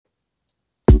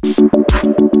This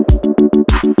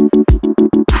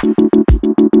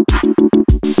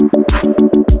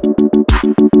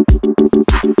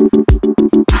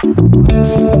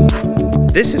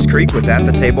is Creek with At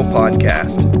the Table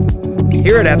Podcast.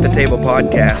 Here at the Table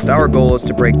Podcast, our goal is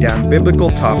to break down biblical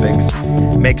topics,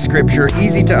 make Scripture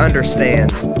easy to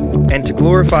understand, and to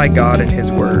glorify God and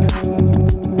His Word.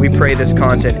 We pray this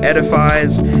content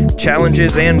edifies,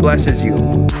 challenges, and blesses you.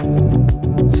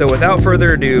 So without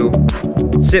further ado,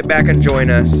 sit back and join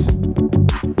us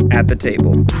at the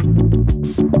table.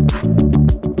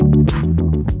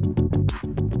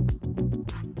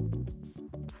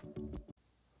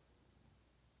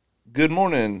 Good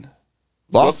morning,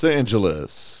 Los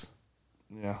Angeles.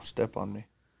 Yeah, step on me.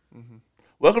 Mm-hmm.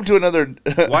 Welcome to another.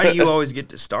 Why do you always get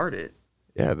to start it?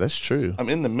 Yeah, that's true. I'm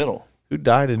in the middle. Who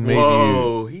died and made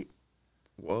Whoa, you?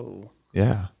 Whoa,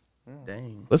 Yeah.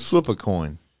 dang. Let's flip a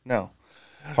coin. No.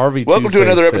 Harvey. Welcome to Two-Face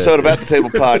another episode of said- At the Table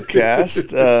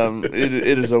Podcast.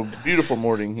 It is a beautiful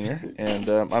morning here, and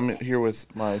I'm here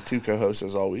with my two co-hosts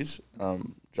as always,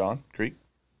 John, Creek.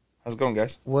 How's it going,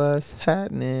 guys? What's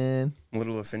happening? A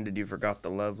little offended you forgot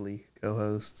the lovely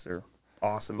co-hosts or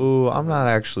awesome. Ooh, I'm not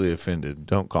actually offended.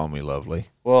 Don't call me lovely.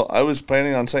 Well, I was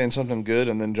planning on saying something good,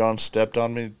 and then John stepped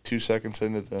on me 2 seconds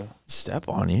into the. Step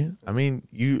on you. I mean,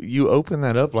 you opened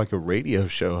that up like a radio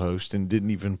show host and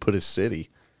didn't even put a city.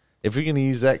 If you're going to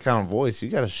use that kind of voice, you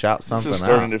got to shout something This is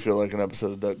starting out. to feel like an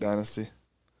episode of Duck Dynasty.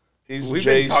 We've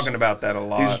been talking about that a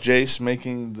lot. He's Jace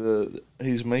making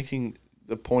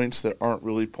the points that aren't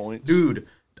really points. Dude,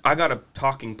 I got a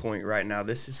talking point right now.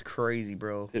 This is crazy,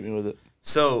 bro. Hit me with it.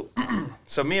 So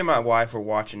me and my wife were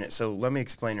watching it. So let me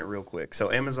explain it real quick.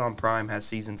 So Amazon Prime has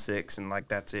season 6, and like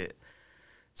that's it.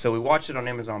 So we watched it on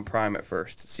Amazon Prime at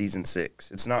first, season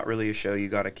 6. It's not really a show you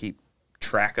got to keep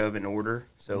track of in order.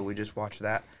 So we just watched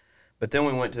that. But then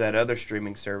we went to that other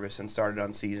streaming service and started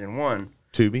on season 1.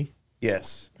 Tubi?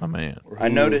 Yes. My man. I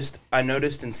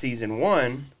noticed in season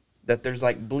 1 that there's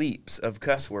like bleeps of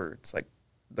cuss words, like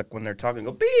when they're talking,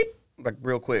 go beep, like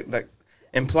real quick, like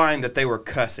implying that they were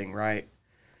cussing, right?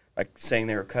 Like saying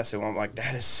they were cussing. I'm like,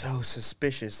 that is so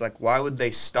suspicious. Like, why would they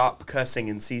stop cussing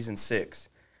in season 6?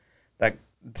 Like,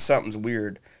 something's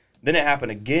weird. Then it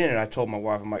happened again, and I told my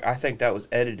wife, I'm like, I think that was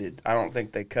edited. I don't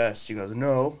think they cussed. She goes,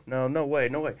 no way.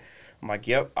 I'm like,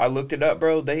 yep, I looked it up,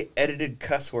 bro. They edited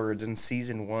cuss words in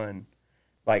season 1.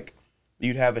 Like,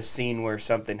 you'd have a scene where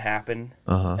something happened,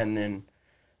 and then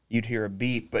you'd hear a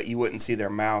beep, but you wouldn't see their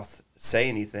mouth say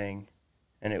anything.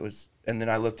 And then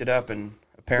I looked it up, and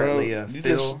apparently you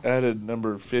Phil. just added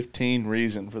number 15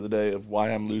 reason for the day of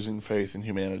why I'm losing faith in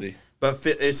humanity. But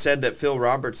it said that Phil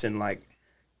Robertson like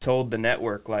told the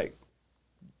network like,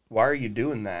 why are you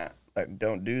doing that? Like,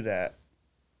 don't do that.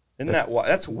 Isn't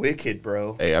that's wicked,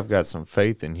 bro? Hey, I've got some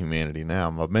faith in humanity now.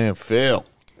 My man, Phil.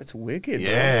 It's wicked, bro.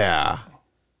 Yeah.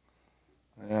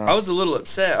 Yeah. I was a little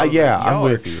upset. I'm Y'all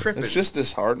with are you. tripping. It's just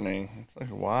disheartening. It's like,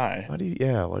 why? Why do you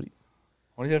Why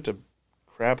do you have to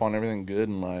crap on everything good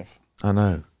in life? I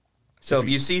know. So if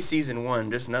you see season 1,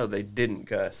 just know they didn't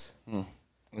cuss.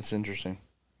 It's interesting.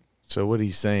 So what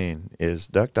he's saying is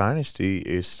Duck Dynasty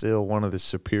is still one of the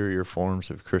superior forms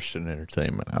of Christian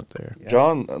entertainment out there. Yeah.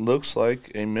 John looks like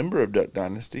a member of Duck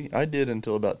Dynasty. I did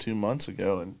until about 2 months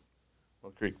ago, and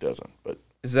Creek doesn't. But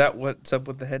Is that what's up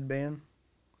with the headband?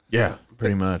 Yeah,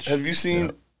 pretty much. have you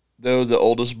seen though the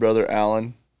oldest brother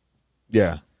Alan?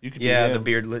 Yeah. You could Yeah, be the him.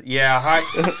 beard. Yeah,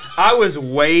 I was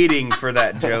waiting for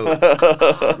that joke.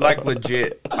 Like,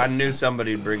 legit. I knew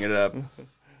somebody would bring it up.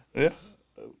 Yeah,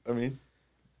 I mean,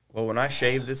 Well, when I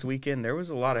shaved this weekend, there was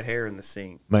a lot of hair in the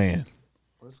sink. Man.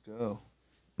 let's go.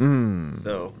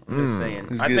 So, I'm just saying.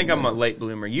 He's I think getting I'm a there. late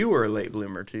bloomer. You were a late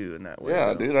bloomer, too, in that way.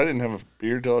 Yeah, though. dude, I didn't have a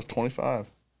beard till I was 25.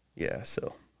 Yeah,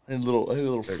 so. I had a little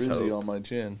There's frizzy hope. on my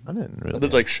chin. I didn't I really.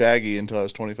 looked like Shaggy until I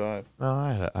was 25.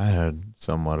 No, I had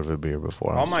somewhat of a beard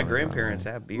before. I All was my 25. grandparents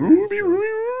have beards. Ruby, so-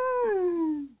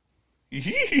 Ruby.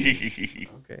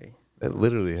 Okay. It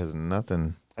literally has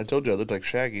nothing. I told you I looked like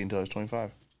Shaggy until I was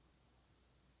 25.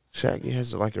 Shaggy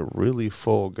has like a really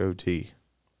full goatee.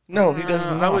 No, he does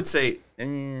not. I would say,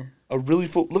 A really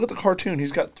full. Look at the cartoon.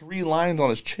 He's got 3 lines on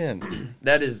his chin.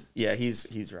 that is, yeah,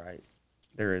 he's right.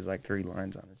 There is like 3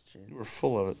 lines on his chin. You were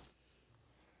full of it.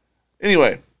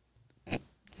 Anyway,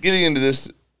 getting into this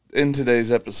in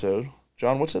today's episode,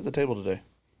 John, what's at the table today?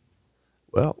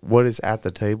 Well, what is at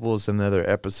the table is another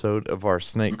episode of our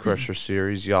Snake Crusher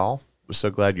series, y'all. We're so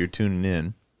glad you're tuning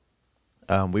in.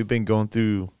 We've been going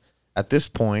through, at this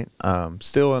point,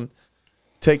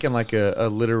 taking like a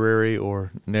literary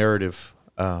or narrative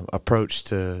approach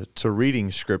to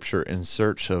reading Scripture in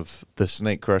search of the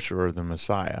Snake Crusher or the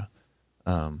Messiah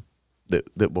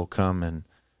that will come and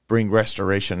bring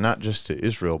restoration, not just to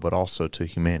Israel, but also to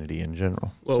humanity in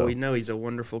general. Well, So, we know he's a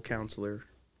wonderful counselor.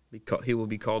 He will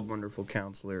be called Wonderful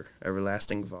Counselor,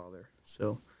 Everlasting Father.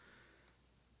 So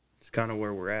it's kind of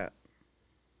where we're at.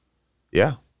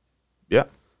 yeah.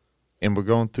 And we're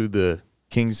going through the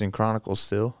Kings and Chronicles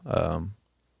still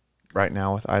right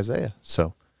now with Isaiah.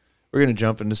 So we're going to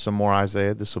jump into some more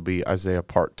Isaiah. This will be Isaiah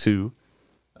part 2.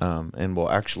 And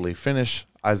we'll actually finish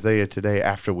Isaiah today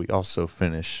after we also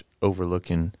finish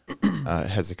overlooking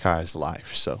Hezekiah's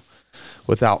life. So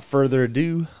without further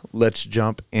ado, let's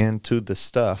jump into the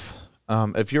stuff.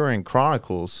 If you're in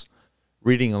Chronicles,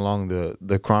 reading along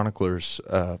the chroniclers'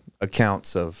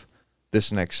 accounts of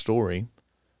this next story,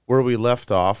 where we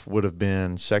left off would have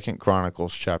been 2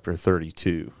 Chronicles chapter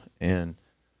 32. And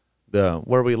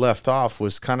where we left off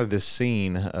was kind of this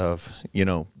scene of,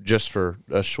 just for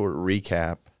a short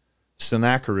recap,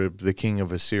 Sennacherib, the king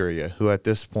of Assyria, who at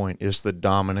this point is the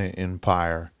dominant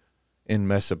empire in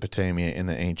Mesopotamia in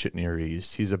the ancient Near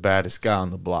East. He's the baddest guy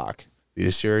on the block. The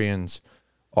Assyrians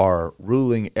are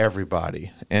ruling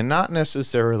everybody, and not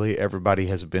necessarily everybody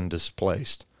has been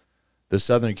displaced. The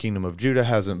southern kingdom of Judah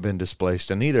hasn't been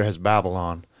displaced, and neither has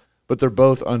Babylon, but they're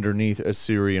both underneath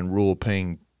Assyrian rule,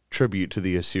 paying tribute to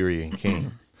the Assyrian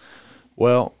king.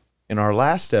 Well, in our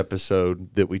last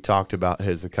episode that we talked about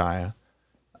Hezekiah,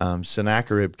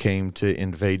 Sennacherib came to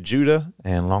invade Judah,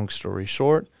 and long story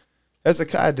short,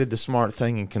 Hezekiah did the smart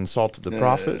thing and consulted the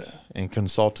prophet and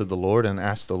consulted the Lord and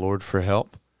asked the Lord for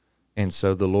help. And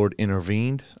so the Lord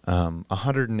intervened.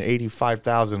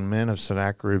 185,000 men of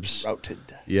Sennacherib's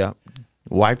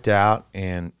wiped out,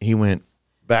 and he went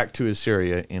back to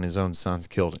Assyria, and his own sons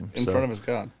killed him. In front of his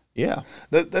God. Yeah.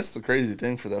 That's the crazy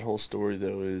thing for that whole story,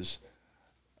 though, is,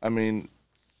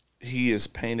 he is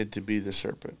painted to be the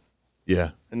serpent.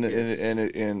 Yeah. And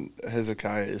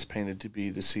Hezekiah is painted to be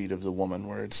the seed of the woman,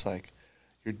 where it's like,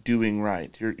 you're doing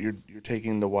right. You're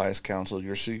taking the wise counsel.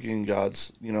 You're seeking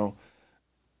God's, you're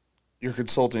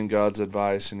consulting God's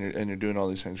advice, and you're doing all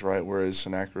these things right. Whereas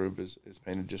Sennacherib is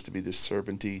painted just to be this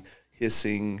serpenty,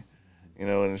 hissing, and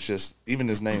it's just, even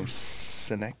his name,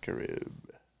 Sennacherib.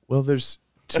 Well, there's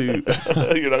two.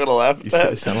 You're not gonna laugh at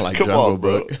that. It sounded like Come Jungle on,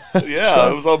 bro. Book. Yeah,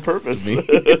 it was on purpose.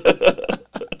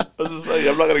 I was just saying,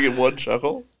 I'm not gonna get one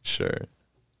chuckle. Sure.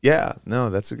 Yeah, no,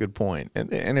 that's a good point.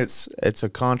 And it's a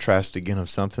contrast again of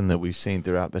something that we've seen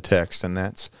throughout the text, and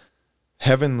that's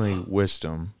heavenly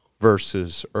wisdom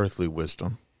versus earthly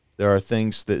wisdom. There are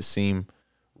things that seem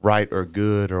right or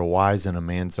good or wise in a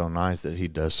man's own eyes that he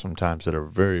does sometimes that are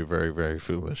very, very, very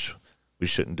foolish. We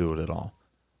shouldn't do it at all.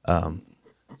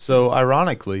 So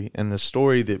ironically, in the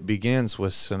story that begins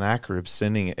with Sennacherib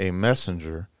sending a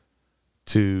messenger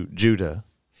to Judah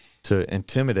to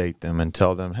intimidate them and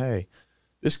tell them, hey,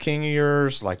 this king of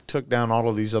yours took down all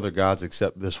of these other gods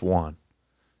except this one.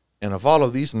 And of all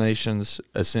of these nations,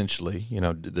 essentially,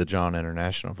 the John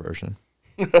International version,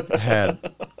 had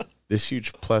this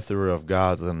huge plethora of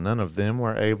gods, and none of them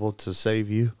were able to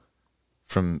save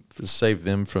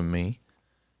them from me.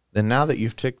 Then now that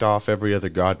you've ticked off every other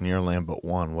god in your land but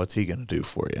one, what's he going to do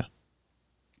for you?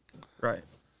 Right.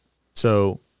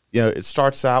 So, it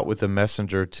starts out with a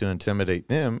messenger to intimidate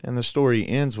them, and the story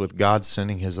ends with God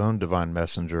sending his own divine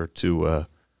messenger to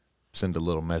send a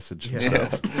little message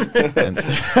himself.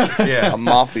 A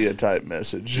mafia type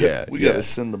message. Yeah, we got to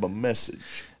send them a message.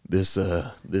 This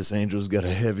angel's got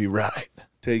a heavy ride.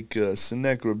 Take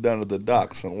Sennacherib down to the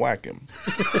docks and whack him.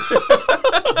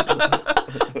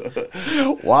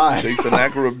 Why? Take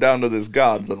Sennacherib down to his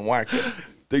gods and whack him.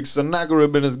 Take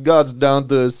Sennacherib and his gods down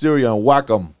to Assyria and whack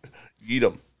him. Eat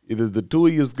him. Either the two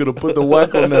of you is going to put the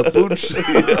whack on that pooch,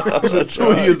 the two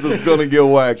of you is going to get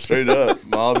whacked. Then up.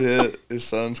 Mob hit. His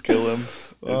sons kill him.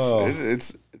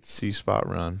 It's C-Spot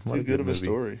Run. What too good of a movie.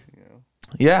 story.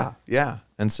 Yeah.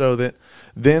 And so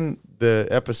then the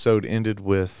episode ended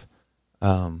with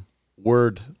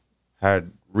word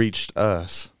had reached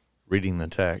us, reading the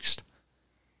text,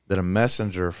 that a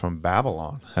messenger from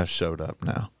Babylon has showed up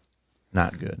now.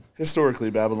 Not good. Historically,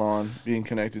 Babylon being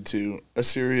connected to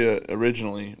Assyria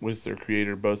originally with their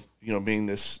creator, both, being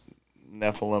this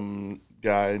Nephilim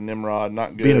guy, Nimrod,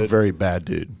 not good. Being a very bad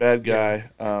dude. Bad guy.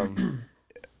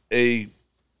 A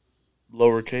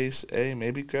lowercase a,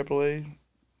 maybe capital A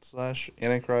 /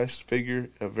 Antichrist figure,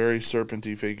 a very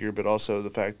serpenty figure, but also the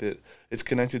fact that it's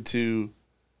connected to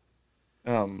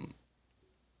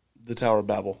the Tower of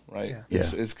Babel, right? Yeah.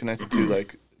 It's connected to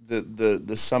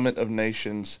the summit of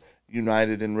nations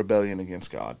united in rebellion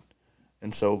against God.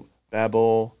 And so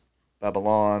Babylon,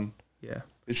 Yeah.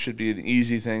 it should be an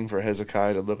easy thing for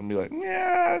Hezekiah to look and be like,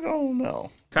 yeah, I don't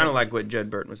know. Kind of like what Judd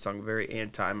Burton was talking, very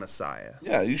anti-Messiah.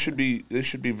 Yeah, they should be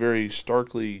very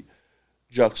starkly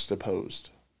juxtaposed.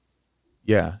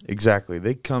 Yeah, exactly.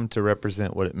 They come to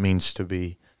represent what it means to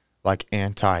be like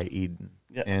anti-Eden.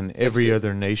 Yeah, and every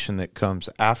other nation that comes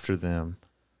after them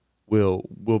will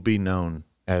be known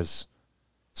as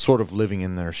sort of living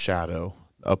in their shadow,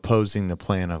 opposing the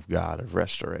plan of God of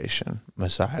restoration,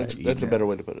 Messiah. That's a better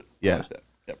way to put it. Yeah. I like that.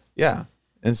 Yep. Yeah.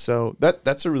 And so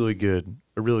that's a really good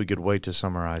way to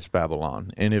summarize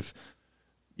Babylon. And if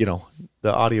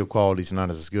the audio quality is not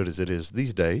as good as it is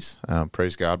these days,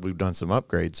 praise God, we've done some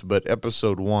upgrades. But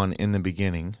episode 1 in the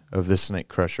beginning of this Snake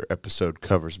Crusher episode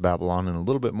covers Babylon in a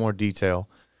little bit more detail.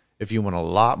 If you want a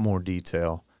lot more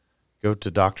detail, go to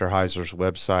Dr. Heiser's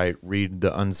website, read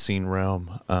The Unseen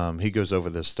Realm. He goes over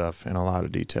this stuff in a lot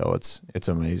of detail. It's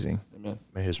amazing. Amen.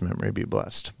 May his memory be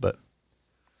blessed. But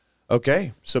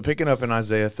okay, so picking up in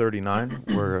Isaiah 39,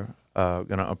 we're going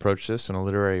to approach this in a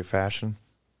literary fashion.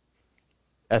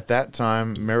 At that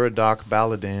time,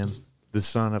 Merodach-Baladan, the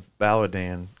son of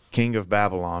Baladan, king of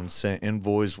Babylon, sent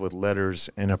envoys with letters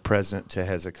and a present to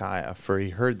Hezekiah, for he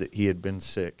heard that he had been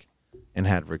sick and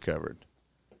had recovered,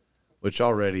 which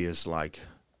already is like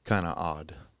kind of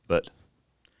odd. But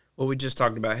Well, we just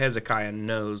talked about Hezekiah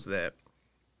knows that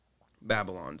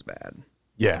Babylon's bad.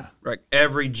 yeah, Like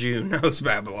every Jew knows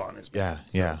Babylon is bad.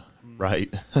 yeah,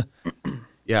 right.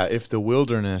 Yeah, if the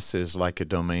wilderness is like a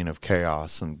domain of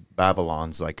chaos and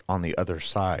Babylon's like on the other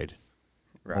side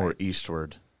or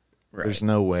eastward, there's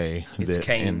no way It's that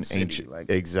Cain in City, ancient like-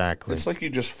 exactly. It's like you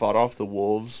just fought off the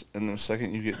wolves, and the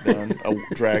second you get done, a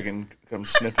dragon comes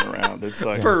sniffing around. It's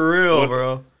like, For real,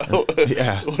 bro.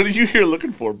 Yeah. What are you here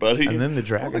looking for, buddy? And then the I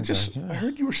dragon's I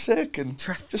heard you were sick, and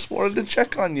Trust- just wanted to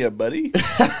check on you, buddy.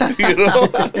 You know?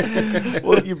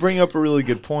 Well, you bring up a really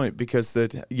good point because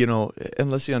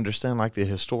unless you understand like the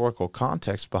historical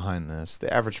context behind this,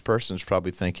 the average person's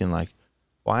probably thinking like,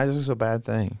 why is this a bad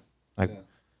thing? Like,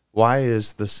 why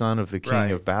is the son of the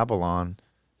king of Babylon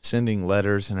sending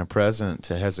letters and a present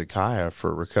to Hezekiah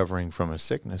for recovering from a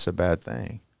sickness a bad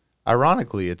thing?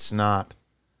 Ironically, it's not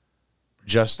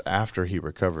just after he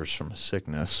recovers from a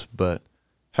sickness, but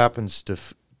happens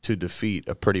to defeat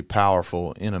a pretty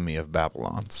powerful enemy of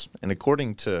Babylon's. And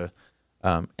according to,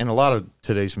 and a lot of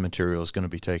today's material is going to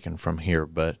be taken from here,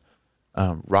 but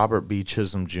Robert B.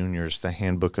 Chisholm Jr.'s The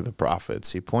Handbook of the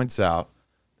Prophets, he points out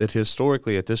that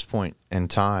historically at this point in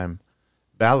time,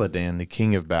 Baladan, the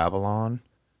king of Babylon,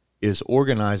 is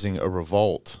organizing a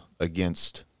revolt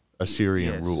against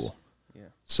Assyrian rule. Yeah.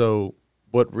 So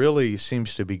what really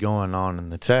seems to be going on in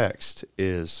the text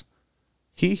is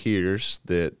he hears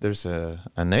that there's a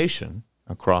nation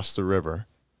across the river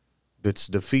that's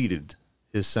defeated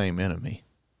his same enemy.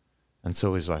 And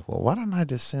so he's like, well, why don't I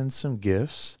just send some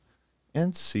gifts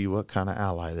and see what kind of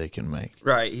ally they can make?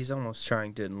 Right. He's almost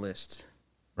trying to enlist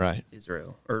Right.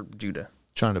 Israel or Judah.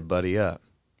 Trying to buddy up.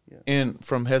 Yeah. And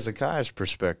from Hezekiah's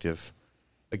perspective,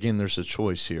 again, there's a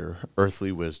choice here,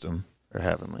 earthly wisdom or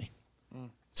heavenly.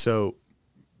 So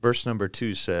verse number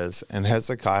 2 says, and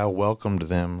Hezekiah welcomed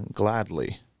them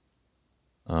gladly.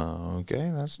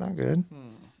 Okay, that's not good.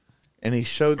 And he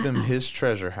showed them his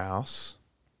treasure house,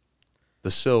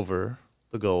 the silver,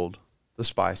 the gold, the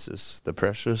spices, the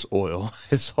precious oil,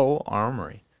 his whole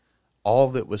armory, all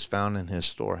that was found in his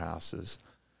storehouses.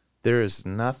 There is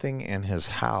nothing in his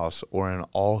house or in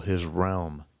all his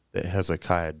realm that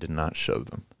Hezekiah did not show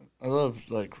them. I love,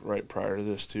 like, right prior to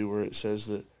this, too, where it says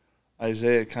that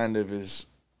Isaiah kind of just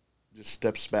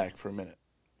steps back for a minute.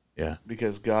 Yeah.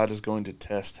 Because God is going to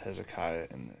test Hezekiah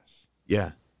in this.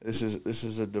 Yeah. This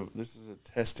is a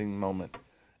testing moment.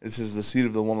 This is the seed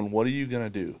of the woman. What are you going to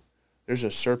do? There's a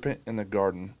serpent in the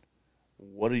garden.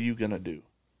 What are you going to do?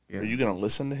 Yeah. Are you going to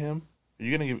listen to him? Are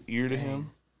you going to give ear to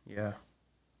him? Yeah.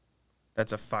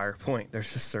 That's a fire point.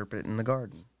 There's a serpent in the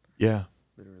garden. Yeah.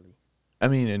 Literally. I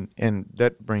mean, and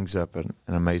that brings up an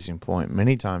amazing point.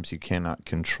 Many times you cannot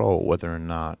control whether or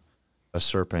not a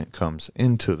serpent comes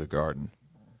into the garden.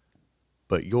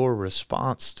 But your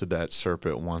response to that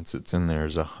serpent once it's in there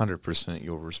is 100%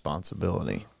 your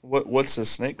responsibility. What's the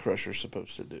snake crusher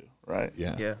supposed to do, right?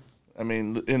 Yeah. Yeah. I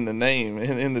mean, in the name,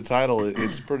 in the title,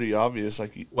 it's pretty obvious.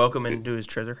 Like, Welcome into his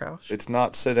treasure house. it's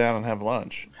not sit down and have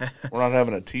lunch. We're not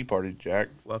having a tea party, Jack.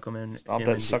 Welcome in. Stomp him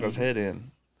that into sucker's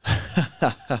Eden. head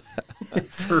in.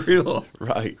 For real.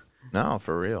 Right. No,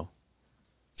 for real.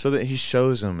 So that he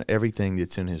shows them everything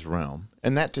that's in his realm.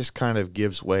 And that just kind of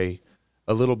gives way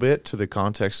a little bit to the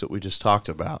context that we just talked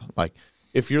about. Like,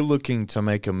 if you're looking to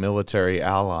make a military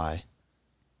ally,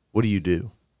 what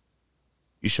do?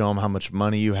 You show them how much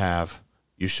money you have.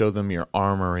 You show them your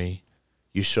armory.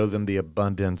 You show them the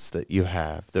abundance that you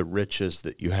have, the riches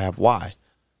that you have. Why?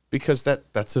 Because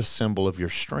that's a symbol of your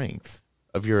strength,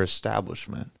 of your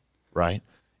establishment, right?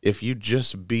 If you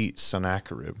just beat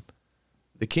Sennacherib,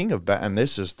 the king of and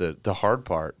this is the hard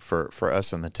part for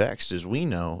us in the text, is we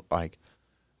know, like,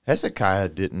 Hezekiah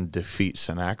didn't defeat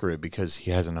Sennacherib because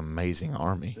he has an amazing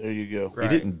army. There you go.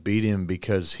 Right. He didn't beat him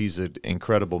because he's an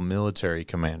incredible military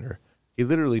commander. He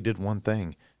literally did one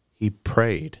thing. He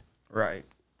prayed. Right.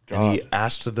 And he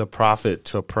asked the prophet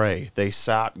to pray. They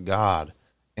sought God,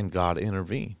 and God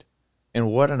intervened.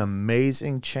 And what an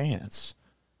amazing chance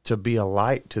to be a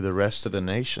light to the rest of the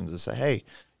nations and say, hey,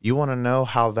 you want to know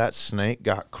how that snake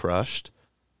got crushed?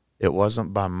 It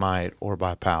wasn't by might or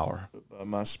by power. By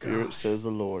my spirit, says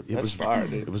the Lord. It was fire,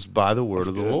 dude. It was by the word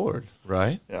of the good. Lord,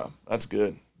 right? Yeah, that's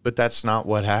good. But that's not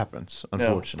what happens,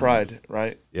 unfortunately. No, pride,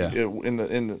 right? Yeah.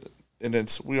 And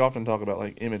it's, we often talk about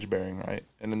like image bearing, right?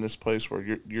 And in this place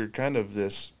where you're kind of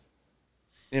this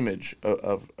image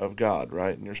of God,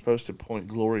 right? And you're supposed to point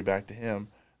glory back to Him.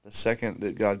 The second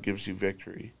that God gives you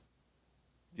victory,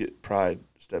 pride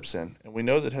steps in, and we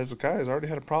know that Hezekiah has already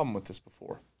had a problem with this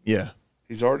before. Yeah.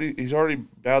 He's already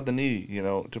bowed the knee,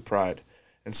 to pride,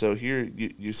 and so here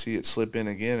you see it slip in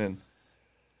again, and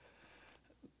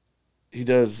he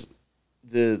does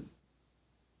the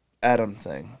Adam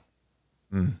thing,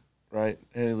 right?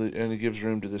 And he gives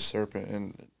room to this serpent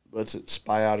and lets it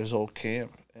spy out his whole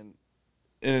camp, and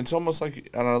it's almost like,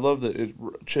 and I love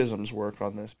that Chisholm's work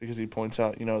on this, because he points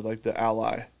out, like the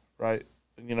ally, right?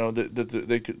 That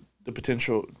they could, the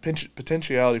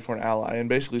potentiality for an ally, and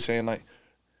basically saying, like,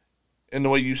 in the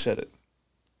way you said it,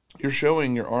 you're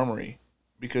showing your armory,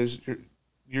 because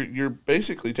you're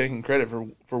basically taking credit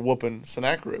for whooping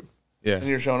Sennacherib. Yeah. And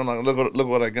you're showing them, like, look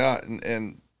what I got,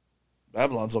 and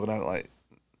Babylon's looking at it like,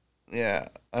 yeah,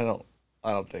 I don't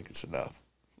think it's enough.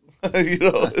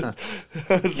 Well,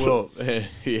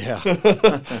 yeah.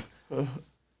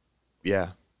 Yeah.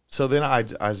 So then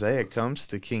Isaiah comes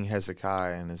to King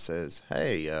Hezekiah and it says,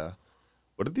 hey,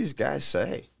 what did these guys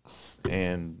say?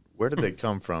 And where did they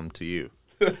come from to you?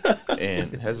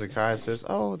 And Hezekiah says,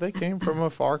 oh, they came from a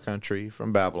far country,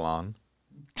 from Babylon.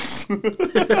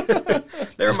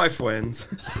 They're my friends.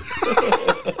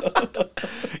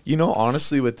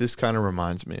 Honestly, what this kind of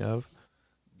reminds me of,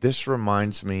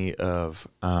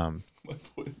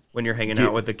 When you're hanging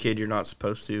out with a kid you're not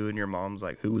supposed to, and your mom's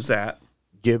like, who's that?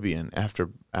 Gibeon after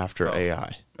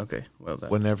AI. Okay, well,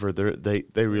 Whenever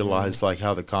they realize like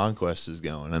how the conquest is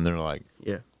going, and they're like,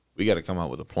 yeah, we got to come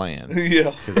up with a plan.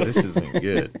 Yeah. Because this isn't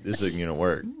good. This isn't gonna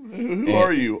work. Who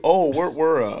are you? Oh,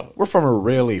 We're from a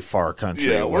really far country.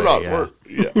 yeah, away, we're not. yeah. We're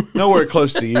yeah. Nowhere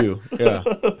close to you. Yeah.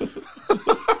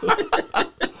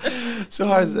 So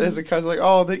Hezekiah's like,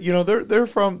 oh, they're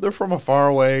from a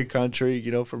faraway country,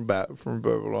 from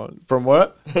Babylon. From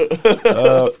what? From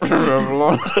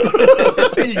Babylon.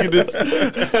 You can just,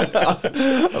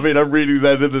 I mean, I'm reading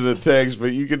that into the text, but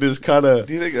you can just kind of.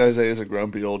 Do you think Isaiah's a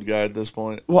grumpy old guy at this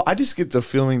point? Well, I just get the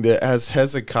feeling that as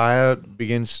Hezekiah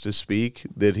begins to speak,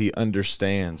 that he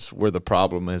understands where the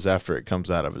problem is after it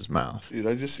comes out of his mouth. Dude,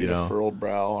 I just see a furrowed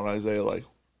brow on Isaiah, like,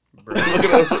 look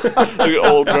at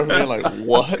old grumpy man, like,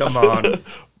 what? come on.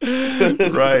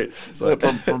 Right.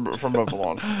 From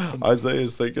Babylon.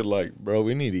 Isaiah's thinking like, bro,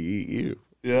 we need to eat you.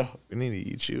 Yeah. We need to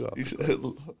eat you up.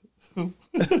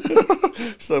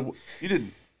 So you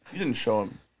didn't show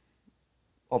him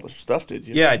all the stuff, did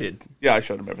you? Yeah, I did. Yeah, I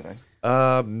showed him everything.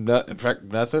 In fact,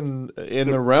 nothing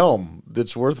in the realm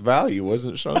that's worth value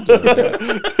wasn't shown to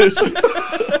him.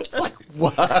 It's like,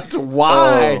 what?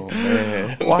 Why? Oh,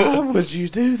 man. Why would you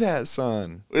do that,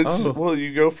 son? Well,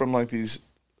 you go from like these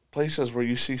places where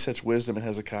you see such wisdom in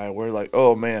Hezekiah, where like,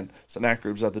 oh man,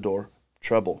 Sennacherib's at the door,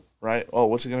 trouble, right? Oh,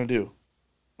 what's he gonna do?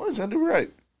 Well, he's gonna do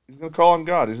right. He's gonna call on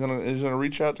God. He's gonna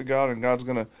reach out to God, and God's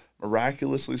gonna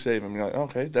miraculously save him. You're like,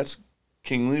 okay, that's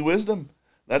kingly wisdom.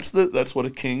 That's what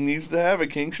a king needs to have. A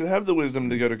king should have the wisdom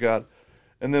to go to God.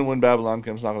 And then when Babylon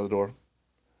comes knocking on the door,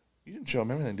 you didn't show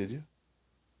him everything, did you?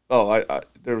 Oh,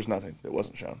 there was nothing that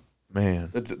wasn't shown. Man.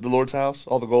 The Lord's house,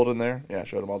 all the gold in there, yeah, I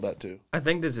showed him all that too. I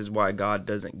think this is why God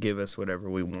doesn't give us whatever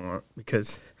we want,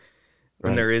 because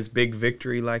when there is big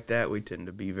victory like that, we tend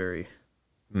to be very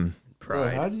pride. Well,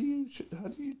 how do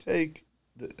you take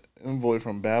the envoy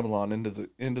from Babylon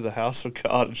into the house of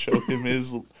God and show him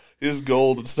his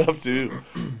gold and stuff too?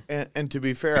 And to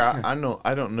be fair, I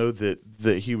don't know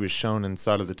that he was shown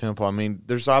inside of the temple. I mean,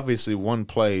 there's obviously one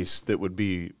place that would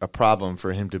be a problem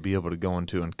for him to be able to go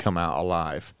into and come out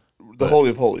alive. The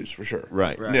Holy of Holies, for sure.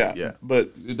 Right. Yeah.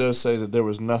 But it does say that there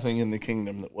was nothing in the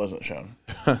kingdom that wasn't shown.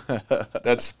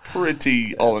 That's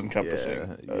pretty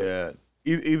all-encompassing. Yeah.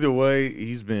 Either way,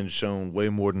 he's been shown way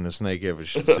more than the snake ever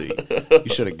should see. He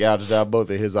should have gouged out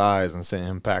both of his eyes and sent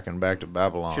him packing back to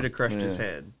Babylon. Should have crushed his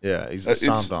head. Yeah, he's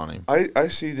stomped on him. I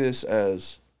see this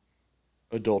as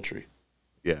adultery.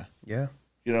 Yeah. Yeah.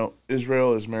 You know,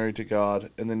 Israel is married to God,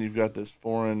 and then you've got this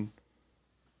foreign,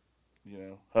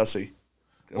 hussy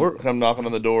come knocking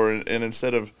on the door, and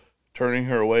instead of turning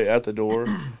her away at the door,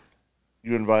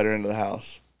 you invite her into the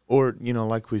house. Or,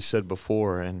 like we said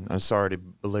before, and I'm sorry to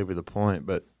belabor the point,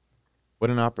 but what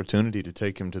an opportunity to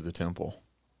take him to the temple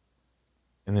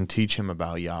and then teach him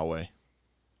about Yahweh.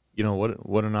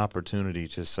 What an opportunity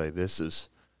to say, this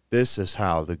is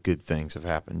how the good things have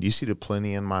happened. You see the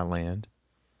plenty in my land.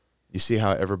 You see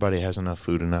how everybody has enough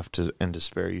food, and to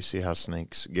spare. You see how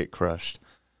snakes get crushed.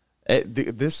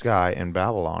 This guy in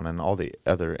Babylon and all the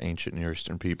other ancient Near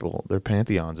Eastern people, their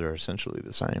pantheons are essentially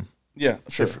the same. Yeah,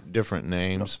 sure. Different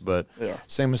names, but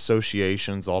same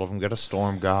associations. All of them got a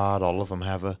storm god. All of them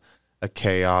have a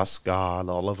chaos god.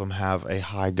 All of them have a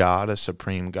high god, a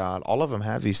supreme god. All of them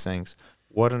have these things.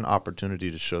 What an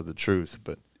opportunity to show the truth.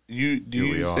 But do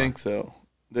you think, though,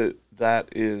 that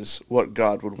is what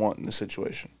God would want in this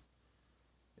situation?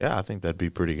 Yeah, I think that'd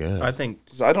be pretty good. I think...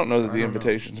 'Cause I don't know that the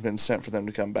invitation's been sent for them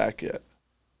to come back yet.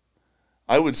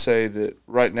 I would say that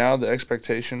right now the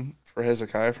expectation for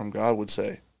Hezekiah from God would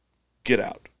say, get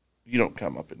out. You don't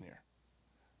come up in here.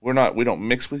 We don't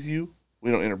mix with you.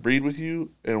 We don't interbreed with you,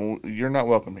 and you're not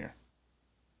welcome here.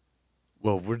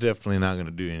 Well, we're definitely not going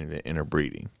to do any of the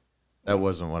interbreeding. That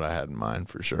wasn't what I had in mind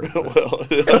for sure. Well,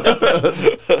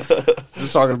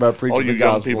 just talking about preaching all you the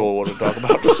young gospel. people want to talk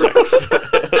about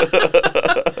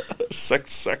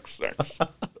sex. sex.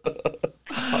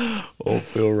 Old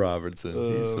Phil Robertson.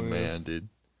 He's the man, dude.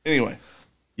 Anyway.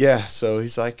 Yeah, so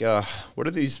he's like, where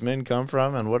did these men come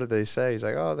from, and what did they say? He's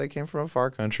like, oh, they came from a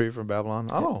far country, from Babylon.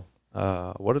 Oh,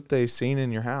 what have they seen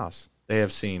in your house? They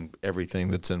have seen everything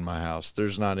that's in my house.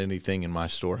 There's not anything in my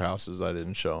storehouses I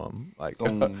didn't show them. Like,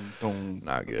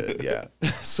 not good, yeah.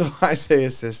 So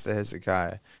Isaiah says to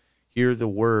Hezekiah, hear the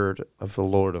word of the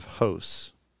Lord of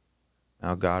hosts.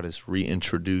 Now God is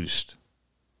reintroduced.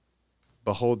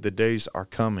 Behold, the days are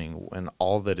coming when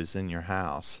all that is in your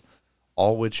house,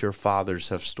 all which your fathers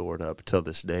have stored up till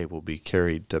this day, will be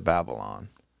carried to Babylon.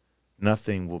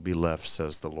 Nothing will be left,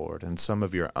 says the Lord, and some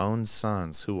of your own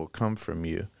sons who will come from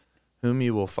you, whom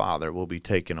you will father, will be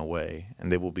taken away,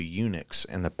 and they will be eunuchs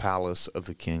in the palace of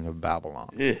the king of Babylon.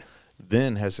 Yeah.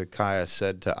 Then Hezekiah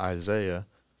said to Isaiah,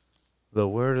 the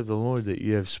word of the Lord that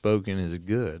you have spoken is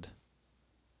good.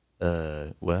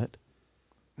 What?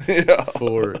 Yeah.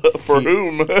 For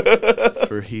whom?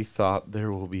 For he thought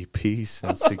there will be peace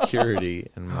and security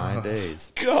in my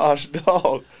days. Gosh,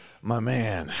 dog. My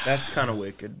man. That's kind of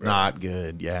wicked, bro. Not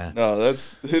good, yeah. No,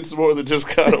 it's more than just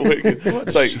kind of wicked.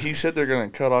 It's like he said they're going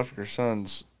to cut off your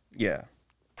son's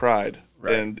pride.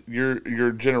 Right. And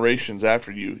your generations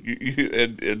after you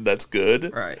and that's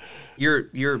good. Right. Your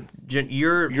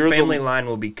family line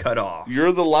will be cut off.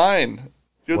 You're the line.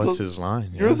 What's his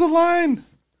line? Yeah. You're the line.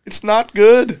 It's not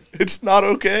good. It's not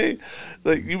okay.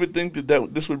 Like, you would think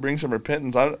that this would bring some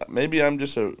repentance. Maybe I'm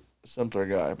just a simpler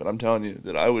guy, but I'm telling you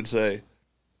that I would say,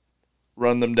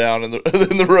 run them down in the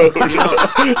road.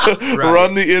 Right.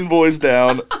 Run the envoys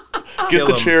down. Get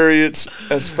the chariots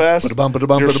as fast.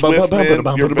 Your swift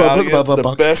men, your valiant,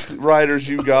 the best riders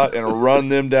you got, and run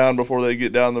them down before they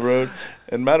get down the road.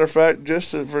 And matter of fact,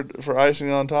 just for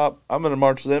icing on top, I'm going to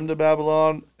march them to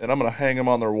Babylon, and I'm going to hang them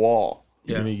on their wall.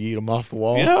 You're going to eat them off the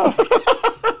wall? Yeah.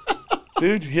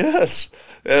 Dude, yes.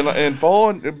 And fall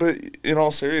on, but in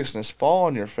all seriousness, fall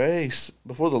on your face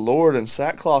before the Lord in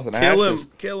sackcloth and ashes.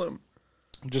 Kill him.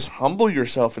 Just humble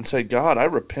yourself and say, God, I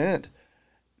repent.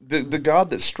 The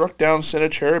God that struck down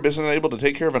Sennacherib isn't able to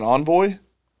take care of an envoy?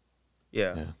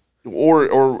 Yeah.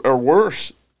 Or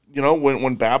worse,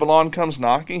 when Babylon comes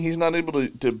knocking, he's not able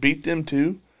to beat them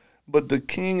too. But the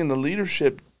king and the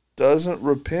leadership doesn't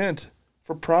repent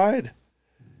for pride.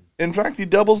 In fact, he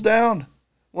doubles down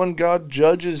when God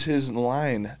judges his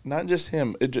line, not just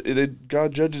him.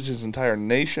 God judges his entire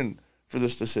nation for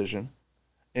this decision,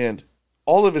 and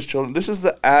all of his children. This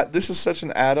is such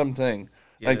an Adam thing.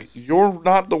 Yes. Like, you're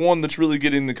not the one that's really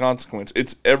getting the consequence.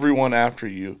 It's everyone after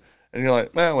you, and you're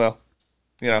like, well,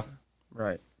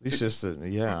 right. It's just I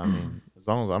mean, as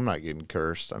long as I'm not getting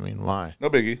cursed, I mean, why?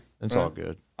 No biggie. It's all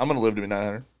good. I'm gonna live to be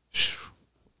 900.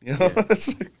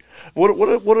 It's like,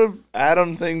 what a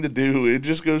Adam thing to do. It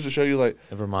just goes to show you, like,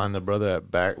 never mind the brother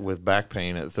with back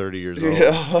pain at 30 years old.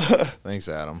 Yeah. Thanks,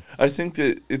 Adam. I think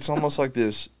that it's almost like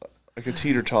this, like a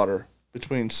teeter-totter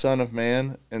between Son of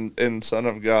Man and Son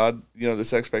of God.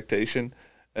 This expectation,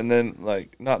 and then,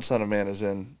 like, not Son of Man as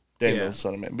in Daniel, the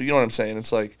son of man. But you know what I'm saying?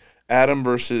 It's like Adam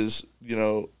versus,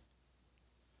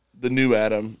 the new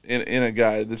Adam in a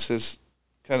guy. This is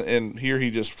kind of, and here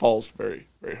he just falls very,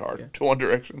 very hard to one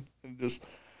direction. And just,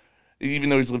 even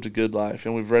though he's lived a good life,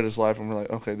 and we've read his life, and we're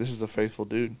like, okay, this is a faithful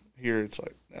dude. Here it's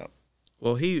like, no.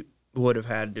 Well, he would have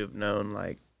had to have known,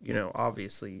 like,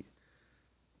 obviously,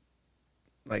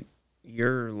 like,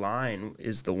 your line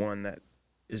is the one that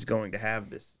is going to have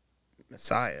this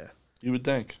Messiah. You would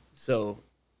think. So,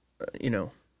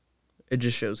 it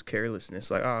just shows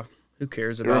carelessness. Like, who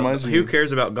cares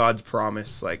about God's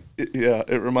promise? Like,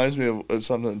 it reminds me of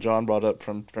something that John brought up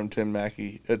from Tim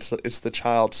Mackey. It's the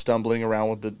child stumbling around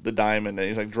with the diamond, and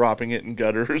he's like dropping it in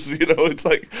gutters. It's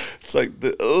like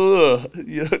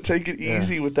take it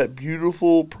easy with that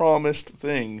beautiful promised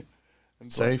thing.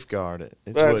 And safeguard it.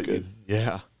 That's good.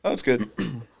 That's good.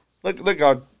 let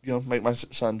God make my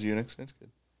sons eunuchs. That's good.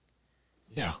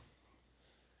 Yeah.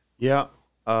 Yeah.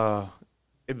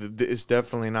 It's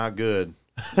definitely not good.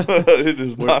 It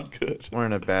is not good. We're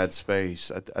in a bad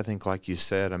space. I think, like you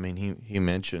said, I mean, he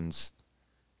mentions,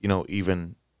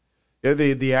 even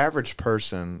the average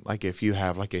person, like if you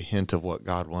have like a hint of what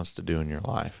God wants to do in your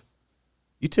life,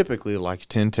 you typically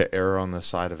tend to err on the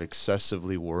side of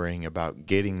excessively worrying about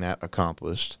getting that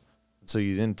accomplished. So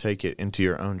you then take it into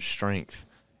your own strength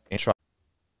and try.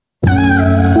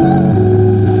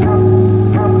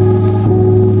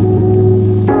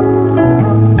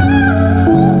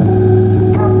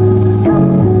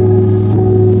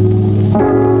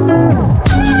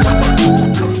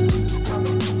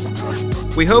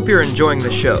 we hope you're enjoying the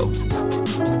show.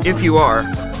 If you are,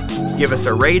 give us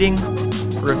a rating,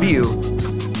 review,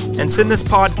 and send this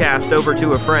podcast over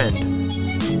to a friend.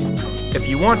 If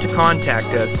you want to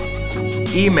contact us,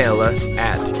 email us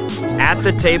at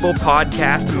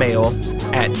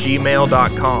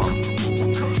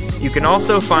thetablepodcastmail@gmail.com. You can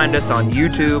also find us on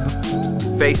YouTube,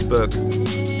 Facebook,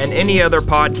 and any other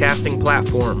podcasting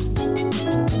platform.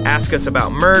 Ask us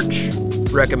about merch,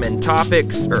 recommend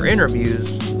topics or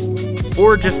interviews,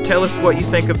 or just tell us what you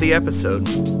think of the episode.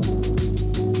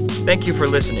 Thank you for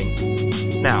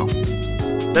listening. Now,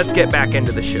 let's get back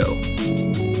into the show.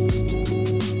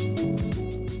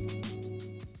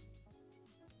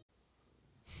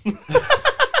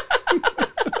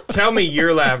 Tell me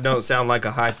your laugh don't sound like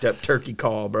a hyped up turkey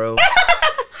call, bro.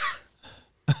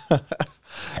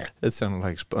 It sounded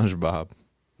like SpongeBob.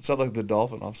 It sounded like the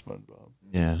dolphin off SpongeBob.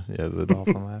 Yeah, the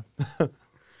dolphin laugh.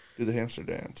 Do the hamster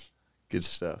dance. Good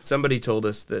stuff. Somebody told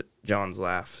us that John's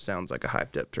laugh sounds like a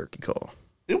hyped up turkey call.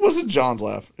 It wasn't John's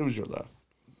laugh. It was your laugh.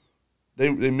 They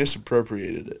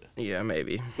misappropriated it. Yeah,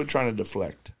 maybe. We're trying to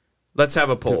deflect. Let's have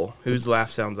a poll. Whose laugh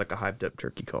sounds like a hyped up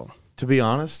turkey call? To be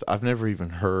honest, I've never even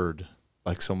heard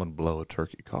like someone blow a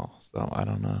turkey call, so I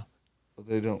don't know. But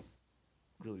they don't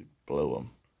really blow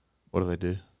them. What do they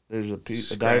do? There's a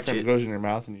diaphragm that goes in your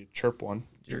mouth and you chirp one.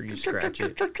 Or you scratch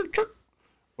it.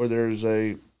 Or there's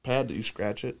a pad that you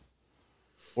scratch it.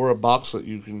 Or a box that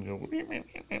you can go.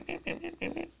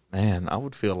 Man, I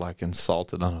would feel like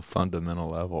insulted on a fundamental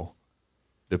level,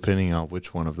 depending on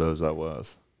which one of those I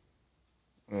was.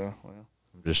 Yeah, well.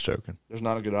 I'm just joking. There's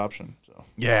not a good option. So.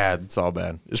 Yeah, it's all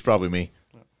bad. It's probably me.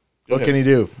 Yeah. What can he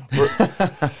do?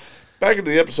 Back into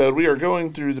the episode, we are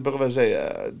going through the book of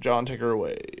Isaiah. John, take her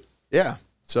away. Yeah.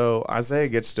 So Isaiah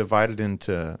gets divided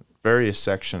into various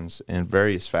sections in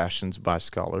various fashions by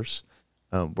scholars.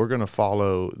 We're going to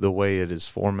follow the way it is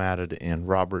formatted in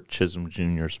Robert Chisholm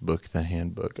Jr.'s book, The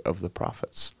Handbook of the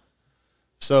Prophets.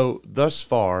 So thus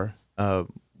far,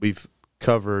 we've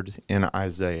covered in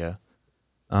Isaiah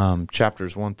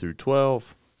chapters 1 through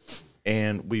 12,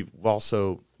 and we've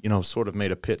also, sort of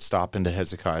made a pit stop into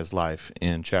Hezekiah's life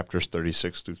in chapters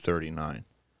 36 through 39.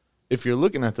 If you're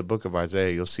looking at the book of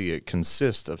Isaiah, you'll see it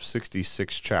consists of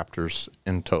 66 chapters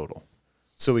in total.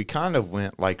 So we kind of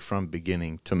went like from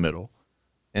beginning to middle.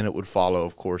 And it would follow,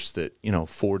 of course, that,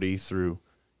 40 through,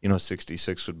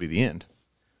 66 would be the end.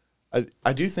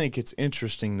 I do think it's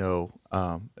interesting, though,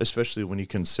 especially when you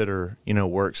consider,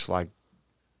 works like,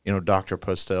 Dr.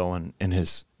 Postel and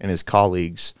his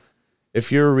colleagues.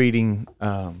 If you're reading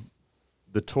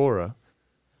the Torah,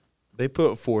 they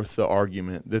put forth the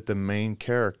argument that the main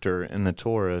character in the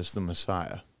Torah is the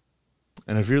Messiah.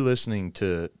 And if you're listening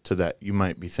to that, you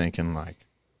might be thinking,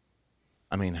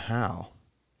 how?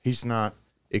 He's not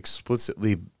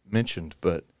explicitly mentioned,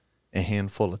 but a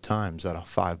handful of times out of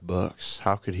 5 books.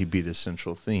 How could he be the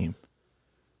central theme?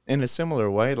 In a similar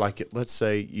way, let's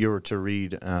say you were to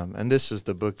read, and this is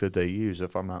the book that they use,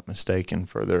 if I'm not mistaken,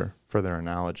 for their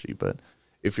analogy. But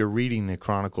if you're reading the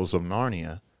Chronicles of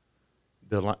Narnia,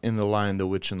 in The Lion, the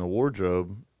Witch, and the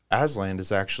Wardrobe, Aslan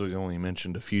is actually only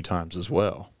mentioned a few times as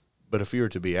well. But if you were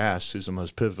to be asked who's the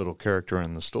most pivotal character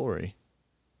in the story,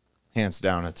 hands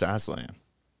down, it's Aslan.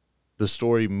 The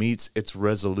story meets its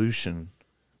resolution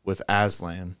with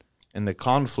Aslan, and the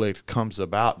conflict comes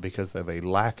about because of a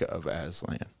lack of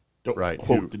Aslan. Don't right?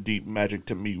 quote the deep magic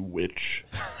to me, witch.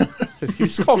 You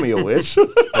just call me a witch.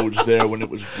 I was there when it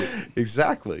was written.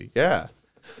 Exactly, yeah.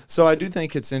 So I do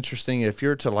think it's interesting if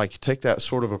you're to like take that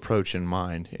sort of approach in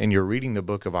mind, and you're reading the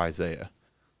book of Isaiah.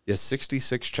 It's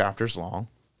 66 chapters long.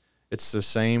 It's the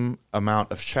same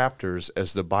amount of chapters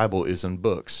as the Bible is in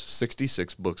books,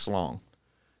 66 books long.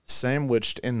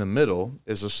 Sandwiched in the middle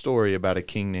is a story about a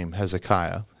king named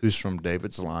Hezekiah, who's from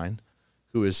David's line,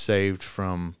 who is saved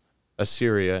from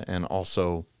Assyria and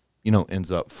also,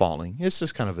 ends up falling. It's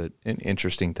just kind of an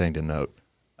interesting thing to note.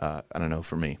 I don't know,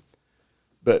 for me.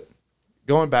 But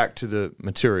going back to the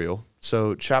material,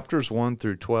 so chapters 1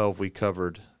 through 12 we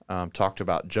covered, talked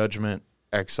about judgment,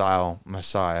 exile,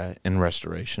 Messiah, and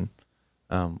restoration.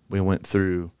 We went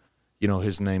through,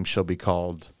 his name shall be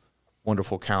called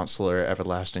Wonderful Counselor,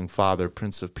 Everlasting Father,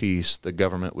 Prince of Peace. The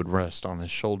government would rest on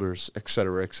his shoulders, et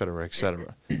cetera, et cetera, et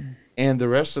cetera. And the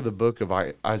rest of the book of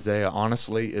Isaiah,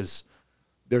 honestly,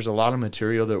 there's a lot of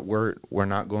material that we're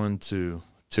not going to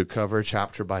cover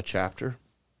chapter by chapter,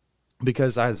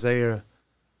 because Isaiah,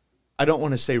 I don't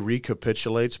want to say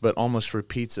recapitulates, but almost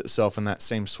repeats itself in that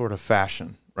same sort of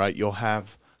fashion, right? You'll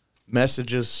have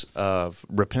messages of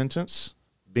repentance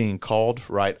being called,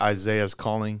 right? Isaiah's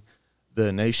calling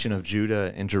the nation of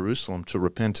Judah and Jerusalem to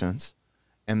repentance,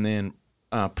 and then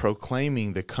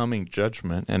proclaiming the coming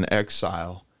judgment and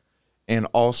exile, and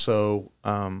also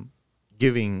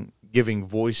giving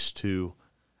voice to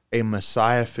a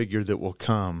Messiah figure that will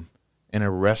come, and a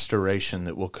restoration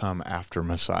that will come after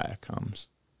Messiah comes,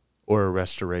 or a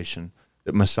restoration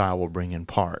that Messiah will bring in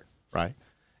part, right?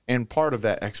 And part of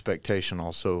that expectation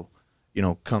also,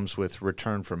 comes with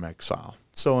return from exile.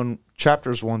 So in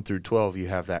chapters 1 through 12, you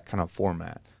have that kind of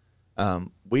format.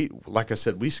 Like I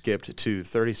said, we skipped to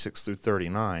 36 through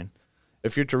 39.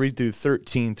 If you're to read through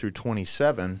 13 through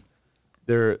 27,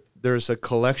 there's a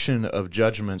collection of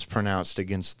judgments pronounced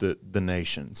against the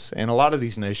nations. And a lot of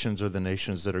these nations are the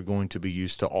nations that are going to be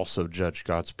used to also judge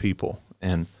God's people.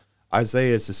 And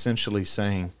Isaiah is essentially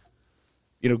saying,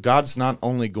 God's not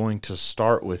only going to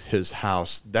start with his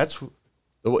house. That's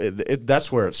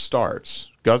where it starts.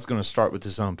 God's going to start with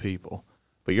his own people.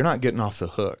 But you're not getting off the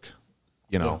hook.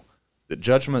 The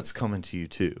judgment's coming to you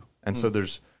too. And so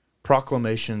there's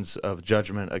proclamations of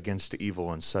judgment against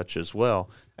evil and such as well.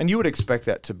 And you would expect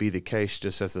that to be the case,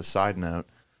 just as a side note.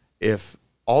 If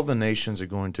all the nations are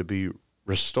going to be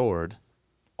restored,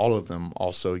 all of them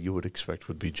also you would expect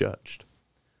would be judged.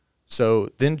 So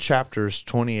then chapters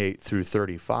 28 through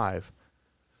 35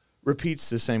 repeats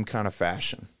the same kind of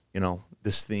fashion.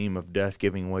 This theme of death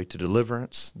giving way to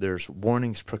deliverance. There's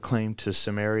warnings proclaimed to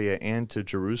Samaria and to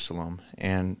Jerusalem,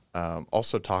 and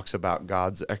also talks about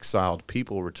God's exiled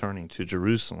people returning to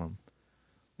Jerusalem.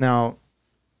 Now,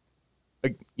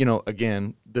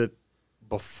 again,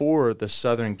 before the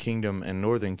southern kingdom and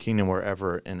northern kingdom were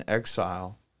ever in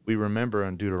exile, we remember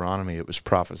in Deuteronomy it was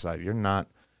prophesied,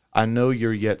 I know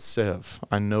you're yet Sev.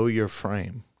 I know your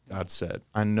frame, God said.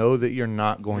 I know that you're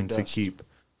not going to keep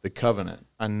the covenant.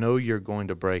 I know you're going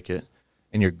to break it,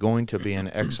 and you're going to be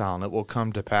in exile, and it will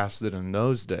come to pass that in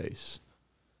those days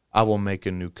I will make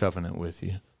a new covenant with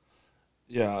you.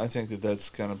 Yeah, I think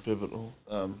that's kind of pivotal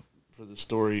for the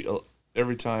story.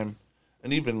 Every time,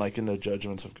 and even like in the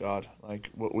judgments of God,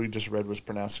 like what we just read was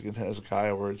pronounced against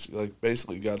Hezekiah, where it's like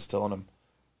basically God's telling him,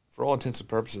 for all intents and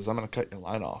purposes, I'm going to cut your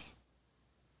line off.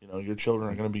 Your children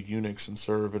are going to be eunuchs and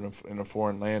serve in a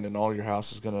foreign land, and all your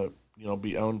house is going to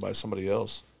be owned by somebody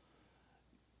else.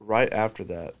 Right after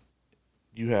that,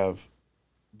 you have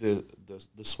the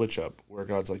switch up where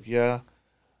God's like,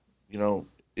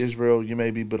 Israel, you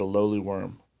may be but a lowly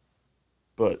worm,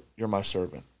 but you're my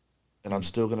servant, and I'm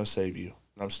still going to save you,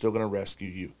 and I'm still going to rescue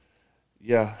you.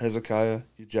 Yeah, Hezekiah,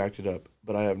 you jacked it up,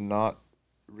 but I have not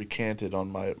recanted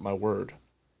on my word.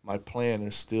 My plan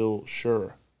is still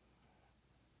sure.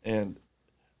 And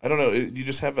I don't know, you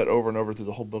just have that over and over through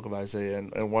the whole book of Isaiah,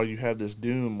 and while you have this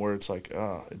doom where it's like,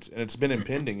 it's been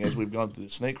impending as we've gone through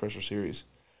the Snake Crusher series,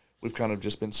 we've kind of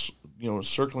just been,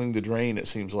 circling the drain, it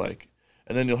seems like,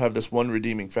 and then you'll have this one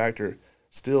redeeming factor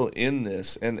still in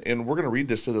this, and we're going to read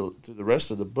this to the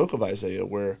rest of the book of Isaiah,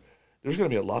 where there's going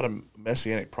to be a lot of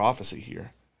messianic prophecy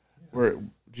here, where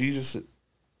Jesus,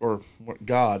 or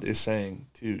God is saying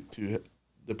to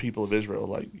the people of Israel,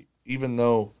 like, even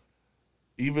though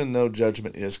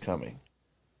judgment is coming,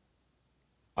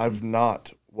 I've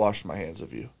not washed my hands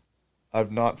of you.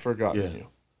 I've not forgotten you.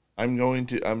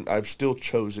 I've still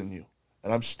chosen you.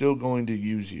 and I'm still going to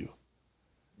use you.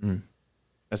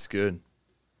 That's good.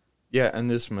 Yeah, and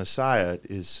this Messiah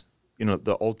is,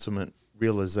 the ultimate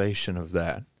realization of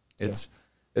that.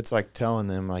 It's like telling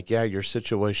them, like, yeah, your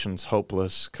situation's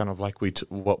hopeless, kind of like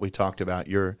what we talked about.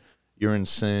 You're in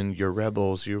sin, you're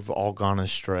rebels, you've all gone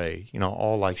astray.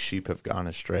 All like sheep have gone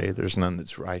astray. There's none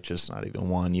that's righteous, not even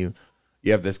one. You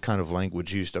have this kind of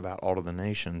language used about all of the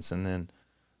nations, and then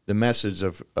the message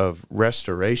of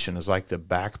restoration is like the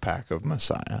backpack of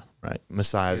Messiah, right?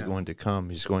 Messiah is going to come.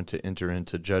 He's going to enter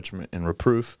into judgment and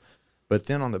reproof. But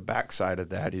then on the backside of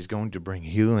that, he's going to bring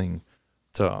healing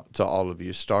to all of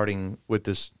you, starting with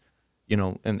this,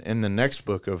 in the next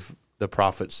book of the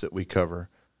prophets that we cover,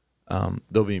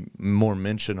 there'll be more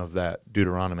mention of that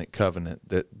Deuteronomic covenant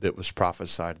that was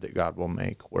prophesied that God will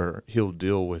make, where he'll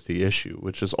deal with the issue,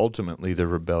 which is ultimately the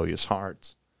rebellious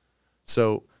hearts.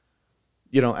 So,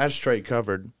 as Trey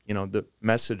covered, the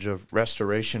message of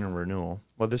restoration and renewal.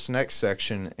 Well, this next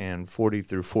section and 40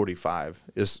 through 45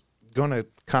 is going to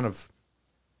kind of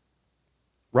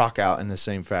rock out in the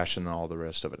same fashion that all the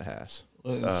rest of it has.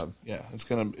 Well, it's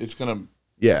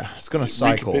gonna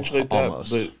cycle recapitulate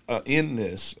almost. that. But in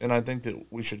this, and I think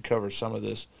that we should cover some of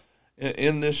this.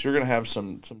 In this, you're gonna have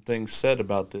some things said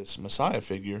about this Messiah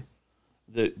figure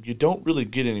that you don't really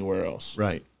get anywhere else.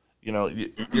 Right.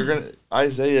 You're gonna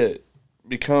Isaiah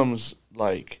becomes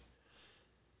like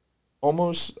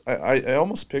almost. I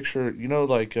almost picture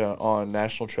like on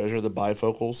National Treasure the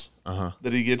bifocals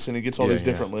that he gets, and he gets all these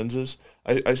different lenses.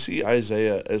 I see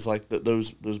Isaiah as like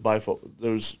those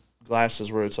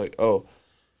glasses where it's like, oh,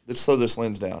 let's slow this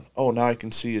lens down. Oh, now I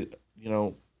can see it.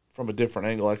 From a different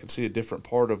angle, I can see a different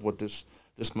part of what this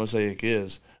mosaic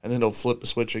is, and then he'll flip the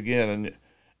switch again.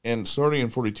 And starting in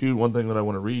 42, one thing that I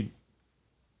want to read.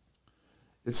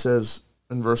 It says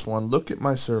in verse 1, "Look at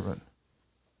my servant,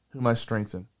 whom I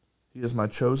strengthen. He is my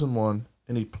chosen one,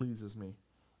 and he pleases me.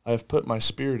 I have put my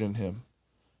spirit in him.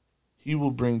 He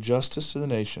will bring justice to the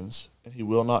nations, and he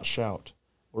will not shout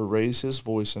or raise his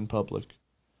voice in public.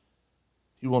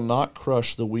 He will not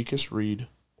crush the weakest reed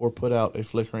or put out a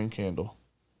flickering candle.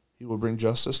 He will bring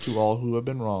justice to all who have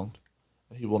been wronged,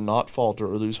 and he will not falter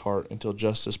or lose heart until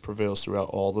justice prevails throughout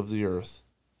all of the earth.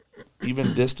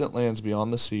 Even distant lands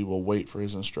beyond the sea will wait for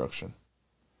his instruction."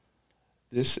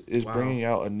 This is bringing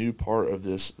out a new part of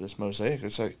this mosaic.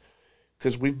 It's like,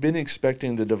 because we've been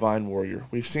expecting the divine warrior.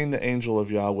 We've seen the angel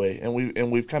of Yahweh,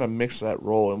 and we've kind of mixed that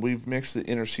role, and we've mixed the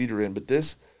interceder in. But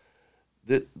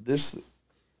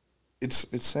it's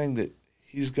saying that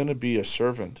he's going to be a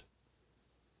servant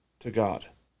to God,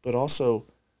 but also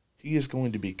he is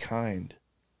going to be kind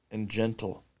and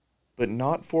gentle, but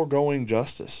not foregoing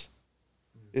justice.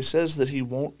 It says that he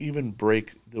won't even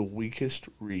break the weakest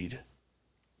reed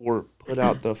or put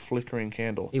out the flickering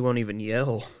candle. He won't even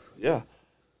yell. Yeah,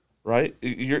 right?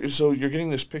 So you're getting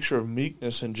this picture of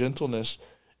meekness and gentleness.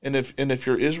 And if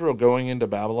you're Israel going into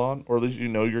Babylon, or at least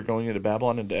you're going into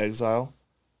Babylon, into exile,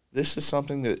 this is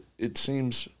something that it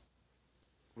seems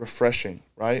refreshing,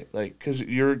 right? Like, because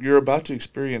you're about to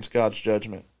experience God's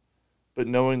judgment, but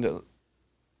knowing that,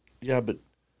 but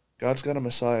God's got a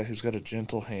Messiah who's got a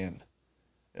gentle hand.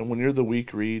 And when you're the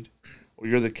weak reed, or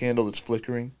you're the candle that's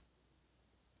flickering,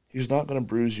 he's not going to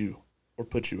bruise you or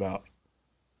put you out.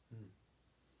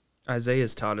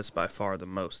 Isaiah's taught us by far the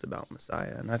most about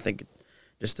Messiah, and I think,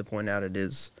 just to point out, it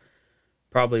is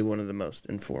probably one of the most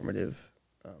informative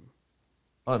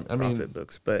prophet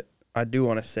books. But I do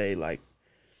want to say, like,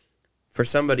 for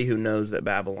somebody who knows that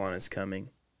Babylon is coming,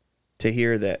 to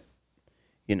hear that,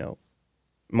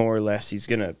 more or less he's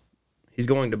going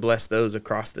to bless those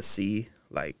across the sea,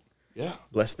 like,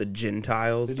 bless the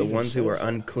Gentiles, the ones who are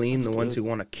unclean, the ones who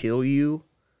want to kill you.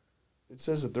 It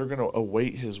says that they're going to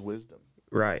await his wisdom.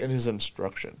 Right. And his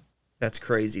instruction. That's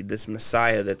crazy. This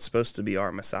Messiah that's supposed to be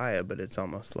our Messiah, but it's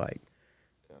almost like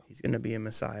he's going to be a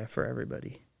Messiah for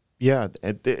everybody. Yeah,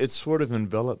 it sort of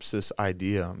envelops this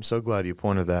idea. I'm so glad you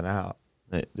pointed that out,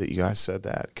 that you guys said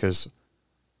that, because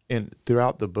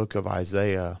throughout the book of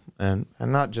Isaiah, and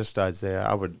not just Isaiah,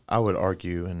 I would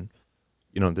argue, and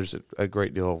there's a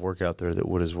great deal of work out there that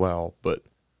would as well, but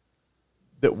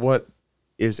that what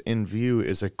is in view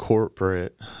is a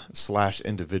corporate /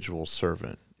 individual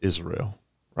servant, Israel,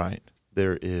 right?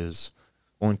 There is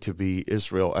going to be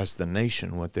Israel as the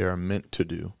nation, what they are meant to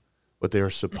do, what they are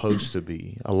supposed to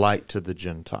be, a light to the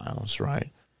Gentiles,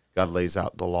 right? God lays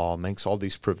out the law, makes all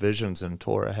these provisions in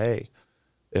Torah. Hey,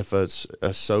 if a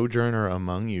sojourner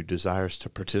among you desires to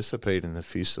participate in the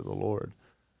feast of the Lord,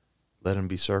 let him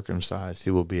be circumcised. He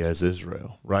will be as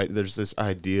Israel, right? There's this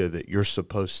idea that you're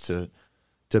supposed to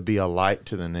be a light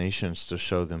to the nations to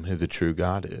show them who the true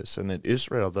God is. And that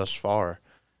Israel thus far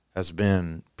has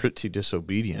been pretty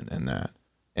disobedient in that.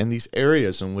 And these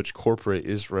areas in which corporate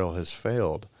Israel has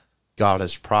failed, God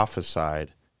has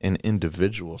prophesied an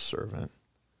individual servant.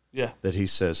 Yeah. That he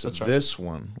says, this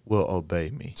one will obey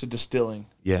me. It's a distilling.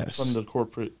 Yes. From the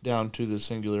corporate down to the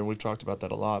singular. And we've talked about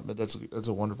that a lot, but that's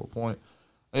a wonderful point.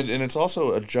 And it's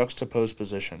also a juxtaposed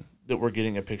position that we're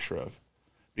getting a picture of.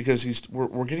 Because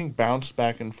we're getting bounced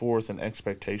back and forth in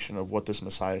expectation of what this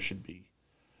Messiah should be.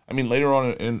 I mean, later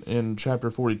on in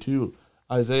chapter 42,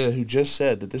 Isaiah, who just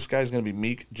said that this guy's going to be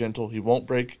meek, gentle, he won't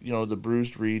break, the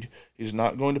bruised reed, he's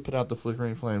not going to put out the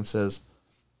flickering flame, says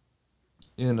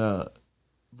in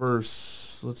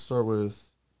verse, let's start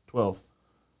with 12.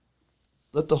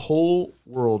 Let the whole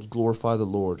world glorify the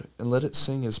Lord, and let it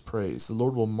sing his praise. The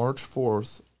Lord will march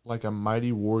forth like a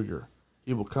mighty warrior.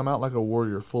 He will come out like a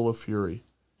warrior full of fury.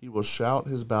 He will shout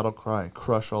his battle cry and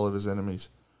crush all of his enemies.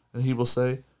 And he will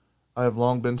say, I have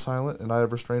long been silent, and I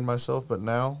have restrained myself, but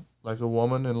now, like a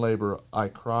woman in labor, I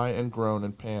cry and groan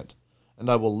and pant. And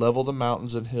I will level the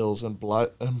mountains and hills and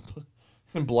blight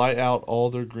out all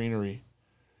their greenery.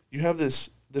 You have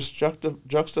this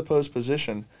juxtaposed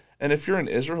position, and if you're an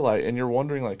Israelite and you're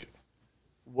wondering, like,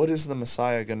 what is the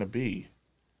Messiah going to be?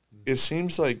 It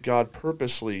seems like God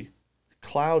purposely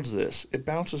clouds this. It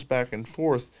bounces back and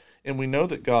forth, and we know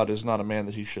that God is not a man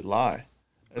that he should lie.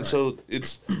 And right. So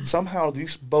it's somehow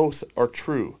these both are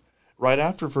true. Right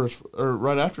after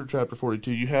chapter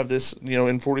 42, you have this,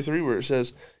 in 43 where it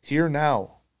says, Hear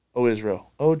now, O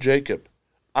Israel, O Jacob,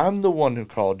 I'm the one who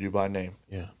called you by name.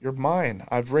 Yeah. You're mine.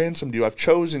 I've ransomed you. I've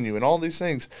chosen you, and all these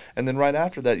things. And then right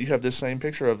after that, you have this same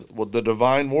picture of the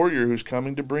divine warrior who's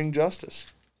coming to bring justice.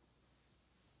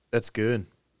 That's good.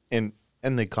 And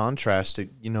the contrast,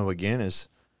 again, is,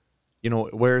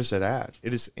 where is it at?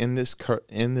 It is in this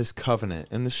covenant,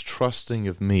 in this trusting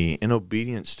of me, in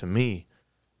obedience to me.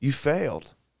 You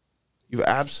failed. You've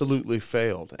absolutely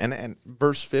failed. And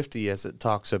verse 50, as it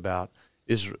talks about,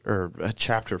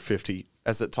 chapter 50,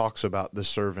 as it talks about the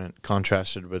servant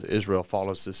contrasted with Israel,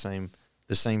 follows the same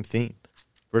theme.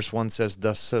 Verse 1 says,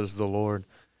 Thus says the Lord,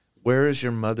 where is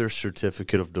your mother's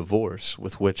certificate of divorce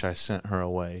with which I sent her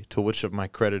away? To which of my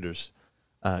creditors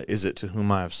is it to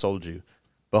whom I have sold you?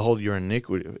 Behold, your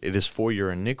iniquity, it is for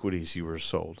your iniquities you were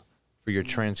sold. For your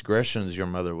transgressions your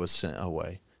mother was sent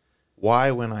away.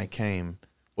 Why, when I came,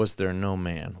 was there no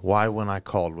man? Why, when I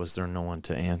called, was there no one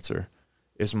to answer?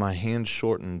 Is my hand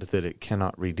shortened that it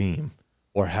cannot redeem?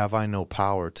 Or have I no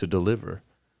power to deliver?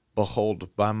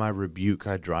 Behold, by my rebuke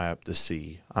I dry up the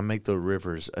sea. I make the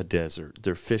rivers a desert.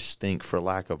 Their fish stink for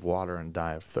lack of water and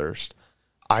die of thirst.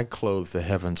 I clothe the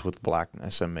heavens with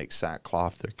blackness and make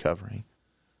sackcloth their covering.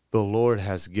 The Lord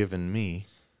has given me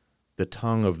the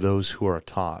tongue of those who are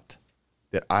taught,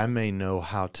 that I may know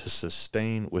how to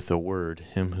sustain with a word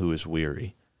him who is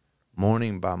weary.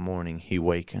 Morning by morning he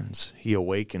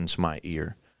awakens my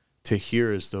ear, to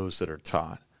hear as those that are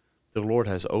taught. The Lord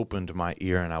has opened my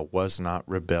ear, and I was not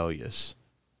rebellious.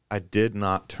 I did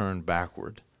not turn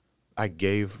backward. I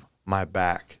gave my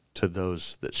back to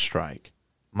those that strike,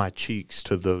 my cheeks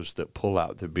to those that pull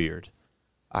out the beard.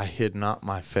 I hid not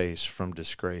my face from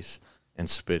disgrace and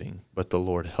spitting, but the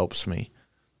Lord helps me.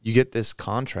 You get this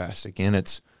contrast again.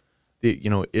 It's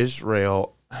Israel's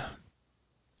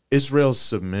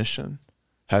submission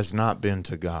has not been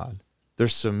to God. Their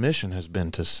submission has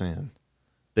been to sin.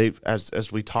 They've,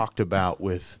 as we talked about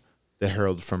with the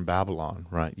herald from Babylon,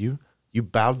 right? You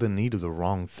bowed the knee to the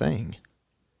wrong thing.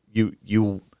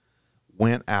 You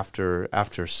went after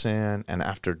sin and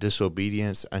after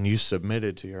disobedience, and you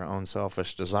submitted to your own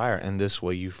selfish desire. And this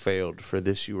way you failed. For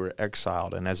this you were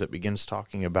exiled. And as it begins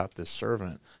talking about this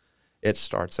servant, it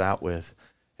starts out with,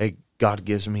 hey, God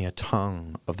gives me a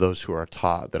tongue of those who are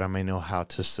taught, that I may know how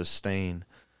to sustain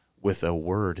with a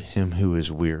word him who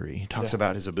is weary. He talks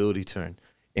about his ability to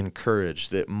encourage,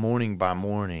 that morning by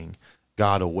morning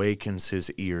God awakens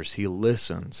his ears. He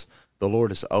listens. The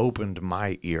Lord has opened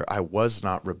my ear. I was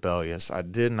not rebellious. I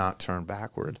did not turn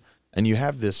backward. And you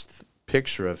have this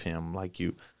picture of him, like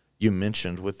you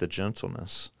mentioned, with the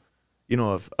gentleness,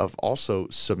 of also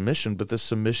submission, but the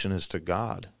submission is to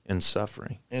God in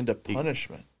suffering. And a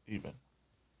punishment, even,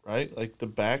 right? Like the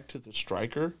back to the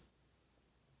striker.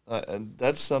 And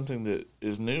that's something that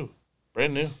is new,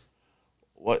 brand new.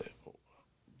 What?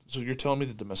 So you're telling me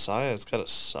that the Messiah has got to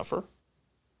suffer?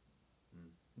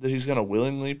 That he's going to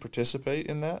willingly participate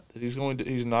in that? That he's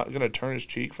not going to turn his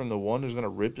cheek from the one who's going to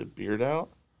rip his beard out?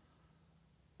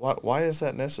 Why is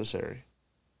that necessary?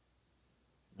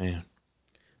 Man.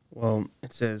 Well,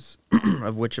 it says,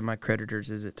 of which of my creditors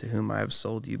is it to whom I have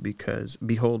sold you? Because,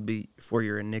 behold, for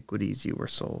your iniquities you were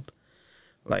sold.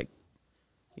 Like,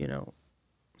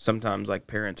 sometimes like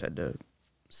parents had to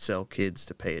sell kids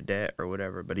to pay a debt or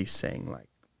whatever, but he's saying like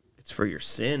it's for your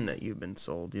sin that you've been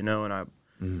sold, you know.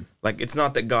 And like, it's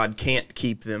not that God can't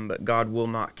keep them, but God will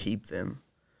not keep them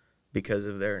because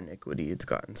of their iniquity. It's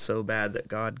gotten so bad that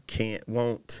God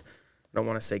won't, I don't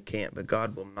want to say can't, but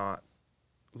God will not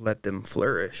let them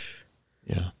flourish.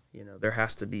 Yeah. You know, there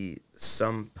has to be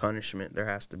some punishment. There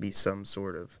has to be some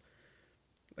sort of,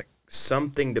 like,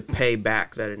 something to pay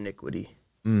back that iniquity.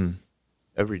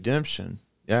 A redemption.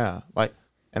 Yeah. Like,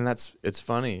 and it's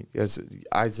funny, as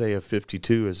Isaiah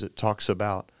 52, as it talks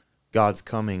about God's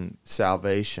coming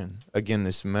salvation. Again,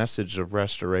 this message of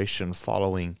restoration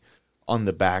following on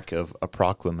the back of a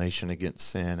proclamation against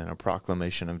sin and a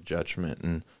proclamation of judgment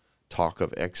and talk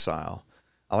of exile.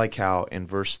 I like how in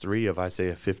verse 3 of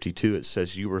Isaiah 52 it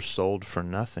says, you were sold for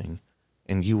nothing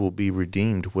and you will be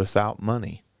redeemed without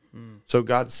money. So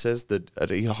God says that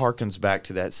he harkens back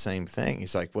to that same thing.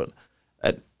 He's like, well,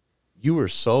 you were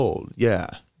sold, yeah,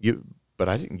 but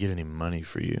I didn't get any money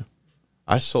for you.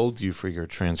 I sold you for your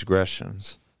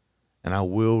transgressions, and I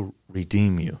will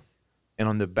redeem you. And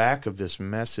on the back of this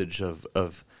message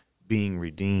of being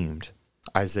redeemed,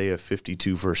 Isaiah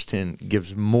 52 verse 10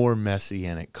 gives more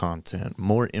messianic content,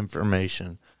 more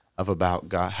information about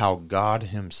God, how God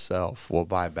himself will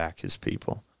buy back his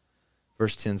people.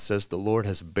 Verse 10 says, the Lord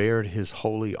has bared his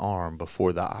holy arm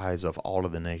before the eyes of all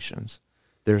of the nations.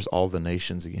 There's all the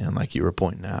nations again, like you were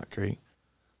pointing out, Creek.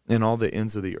 And all the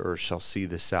ends of the earth shall see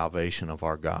the salvation of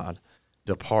our God.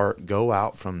 Depart, go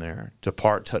out from there.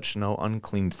 Depart, touch no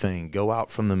unclean thing. Go out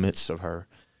from the midst of her.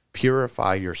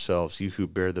 Purify yourselves, you who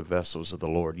bear the vessels of the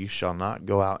Lord. You shall not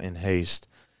go out in haste,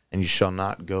 and you shall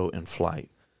not go in flight.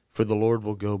 For the Lord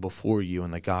will go before you,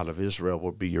 and the God of Israel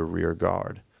will be your rear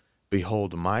guard.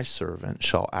 Behold, my servant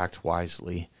shall act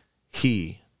wisely.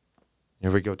 He,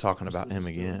 here we go talking about him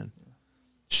again,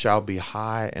 shall be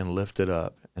high and lifted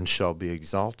up, and shall be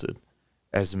exalted.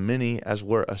 As many as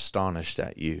were astonished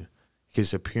at you,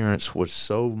 his appearance was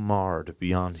so marred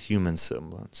beyond human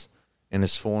semblance, and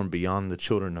his form beyond the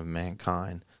children of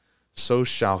mankind. So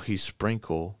shall he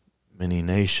sprinkle many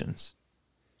nations.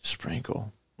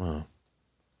 Sprinkle.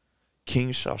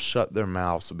 Kings shall shut their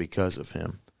mouths because of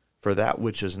him. For that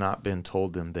which has not been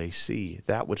told them they see,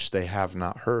 that which they have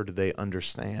not heard they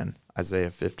understand.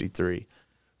 Isaiah 53.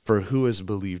 For who has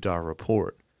believed our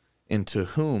report? And to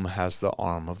whom has the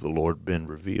arm of the Lord been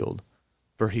revealed?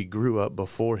 For he grew up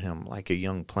before him like a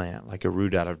young plant, like a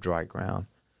root out of dry ground.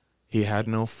 He had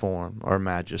no form or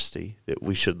majesty that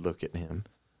we should look at him,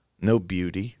 no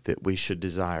beauty that we should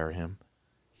desire him.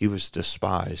 He was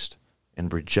despised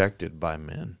and rejected by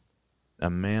men, a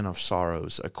man of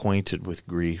sorrows, acquainted with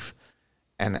grief,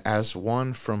 and as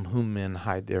one from whom men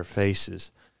hide their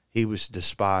faces. He was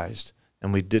despised,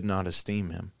 and we did not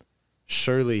esteem him.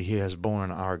 Surely he has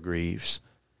borne our griefs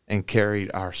and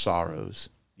carried our sorrows.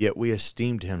 Yet we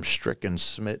esteemed him stricken,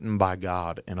 smitten by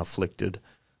God, and afflicted.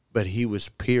 But he was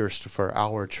pierced for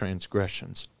our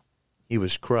transgressions. He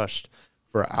was crushed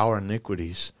for our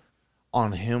iniquities.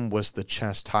 On him was the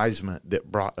chastisement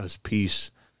that brought us peace,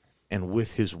 and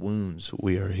with his wounds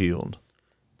we are healed.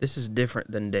 This is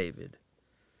different than David.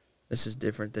 This is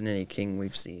different than any king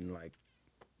we've seen. Like,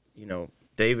 you know,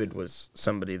 David was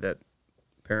somebody that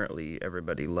apparently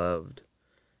everybody loved,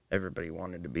 everybody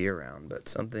wanted to be around, but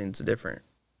something's different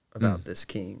about this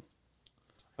king.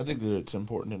 I think that it's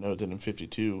important to note that in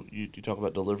 52, you talk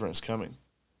about deliverance coming,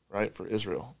 right, for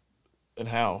Israel. And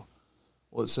how?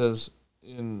 Well, it says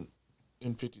in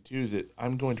 52 that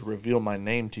I'm going to reveal my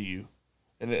name to you.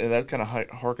 And that kind of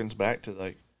harkens back to,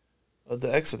 like,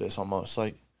 the Exodus almost.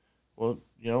 Like, well,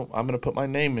 you know, I'm going to put my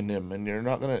name in them, and you're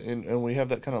not going to, and we have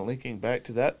that kind of linking back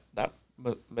to that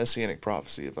messianic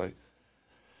prophecy of, like,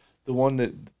 the one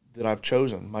that I've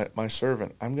chosen, my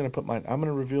servant. I'm going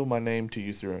to reveal my name to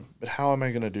you through him. But how am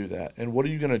I going to do that? And what are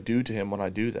you going to do to him when I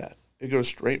do that? It goes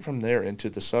straight from there into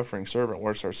the suffering servant,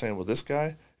 where it starts saying, well, this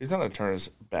guy, he's not going to turn his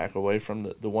back away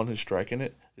from the one who's striking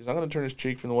it. He's not going to turn his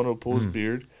cheek from the one who will pull his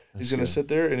beard. He's going to sit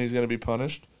there and he's going to be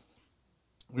punished.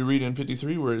 We read in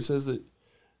 53 where it says that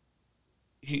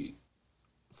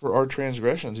for our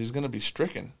transgressions, he's going to be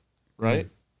stricken, right?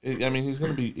 I mean, he's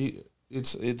going to be,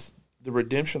 it's the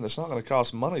redemption that's not going to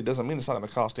cost money doesn't mean it's not going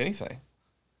to cost anything.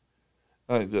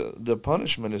 The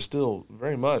punishment is still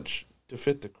very much to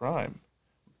fit the crime.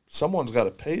 Someone's got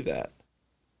to pay that.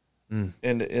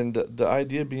 And the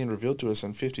idea being revealed to us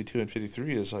in 52 and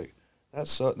 53 is like,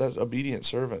 that obedient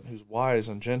servant who's wise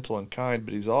and gentle and kind,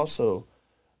 but he's also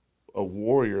a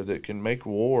warrior that can make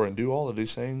war and do all of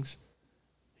these things.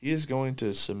 He is going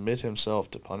to submit himself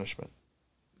to punishment.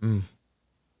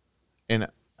 And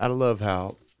I love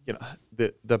how you know,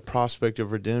 the prospect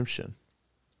of redemption.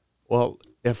 Well,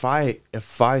 if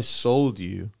I sold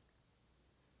you,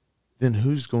 then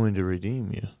who's going to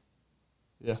redeem you?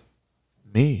 Yeah.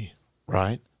 Me,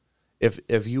 right?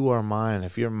 If you are mine,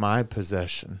 if you're my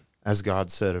possession, as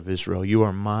God said of Israel, you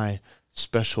are my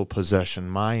special possession,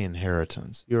 my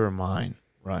inheritance. You are mine,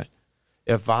 right?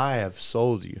 If I have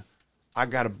sold you, I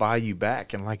got to buy you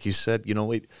back. And like you said,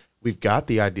 we've got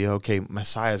the idea, okay,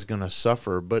 Messiah is going to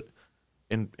suffer, but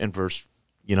in verse,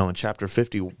 in chapter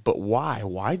 50, but why?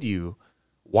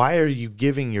 Why are you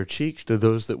giving your cheeks to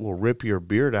those that will rip your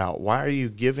beard out? Why are you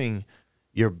giving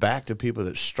your back to people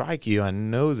that strike you? I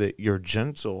know that you're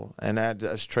gentle. And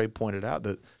as Trey pointed out,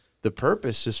 that the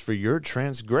purpose is for your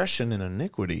transgression and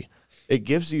iniquity. It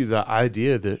gives you the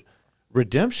idea that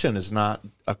redemption is not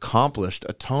accomplished.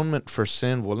 Atonement for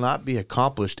sin will not be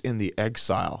accomplished in the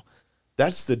exile.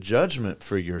 That's the judgment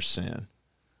for your sin.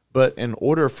 But in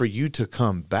order for you to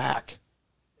come back,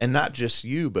 and not just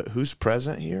you, but who's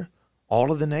present here?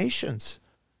 All of the nations.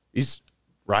 He's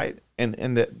right. And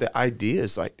the idea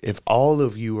is like, if all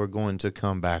of you are going to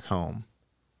come back home,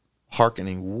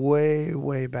 hearkening way,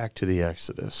 way back to the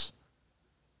Exodus,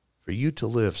 for you to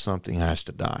live, something has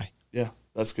to die. Yeah,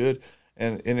 that's good.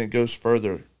 And it goes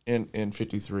further in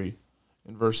 53.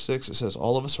 In verse 6, it says,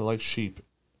 all of us are like sheep.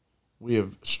 We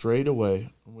have strayed away,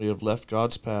 and we have left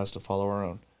God's paths to follow our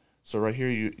own. So right here,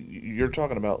 you're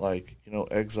talking about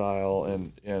exile,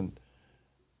 and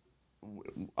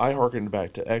I hearkened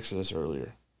back to Exodus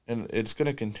earlier. And it's going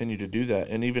to continue to do that,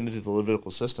 and even into the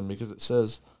Levitical system, because it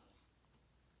says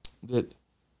that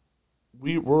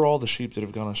we're all the sheep that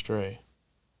have gone astray,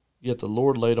 yet the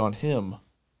Lord laid on him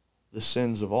the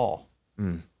sins of all.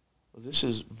 Mm. This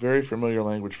is very familiar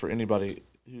language for anybody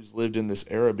who's lived in this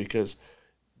era, because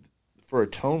for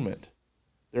atonement,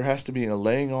 there has to be a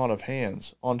laying on of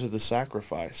hands onto the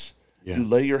sacrifice. Yeah. You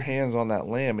lay your hands on that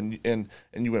lamb, and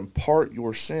you impart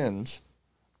your sins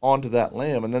onto that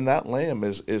lamb, and then that lamb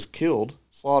is killed,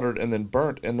 slaughtered, and then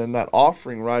burnt, and then that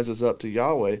offering rises up to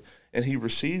Yahweh, and he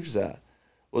receives that.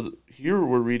 Well, here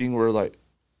we're reading where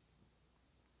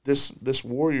this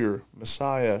warrior,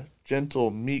 Messiah, gentle,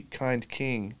 meek, kind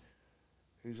king,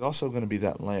 he's also going to be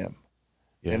that lamb.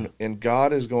 Yeah. And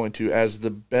God is going to, as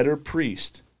the better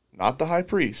priest, not the high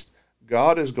priest,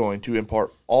 God is going to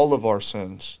impart all of our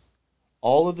sins,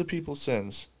 all of the people's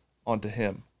sins, onto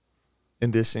him.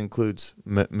 And this includes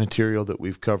material that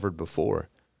we've covered before.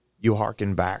 You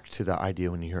hearken back to the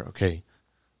idea when you hear, okay,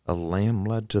 a lamb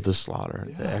led to the slaughter,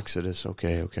 yeah. The Exodus,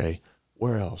 okay.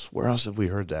 Where else? Where else have we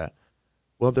heard that?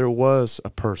 Well, there was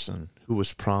a person who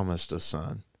was promised a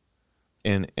son.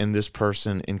 And this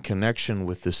person, in connection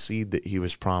with the seed that he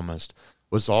was promised,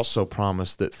 was also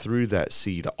promised that through that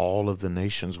seed, all of the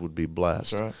nations would be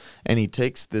blessed. Right. And he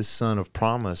takes this son of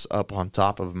promise up on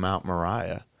top of Mount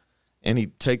Moriah. And he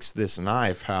takes this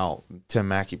knife, how Tim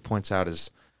Mackey points out is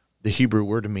the Hebrew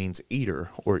word means eater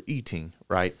or eating,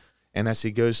 right? And as he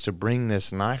goes to bring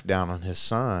this knife down on his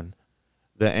son,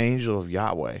 the angel of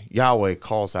Yahweh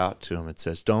calls out to him and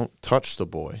says, don't touch the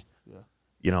boy.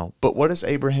 Yeah. But what does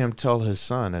Abraham tell his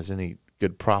son, as any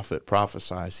good prophet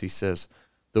prophesies? He says,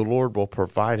 the Lord will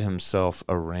provide himself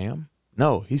a ram.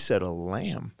 No, he said a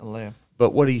lamb. A lamb.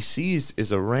 But what he sees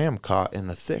is a ram caught in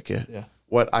the thicket. Yeah.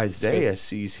 What Isaiah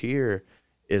sees here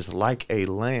is like a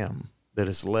lamb that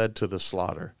is led to the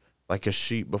slaughter, like a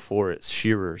sheep before its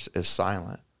shearers is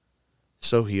silent.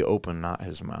 So he opened not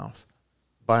his mouth.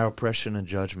 By oppression and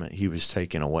judgment he was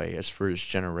taken away. As for his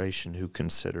generation who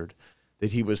considered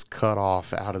that he was cut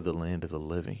off out of the land of the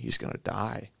living, he's going to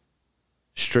die,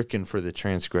 stricken for the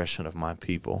transgression of my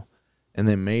people. And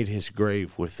they made his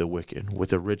grave with the wicked,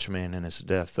 with a rich man in his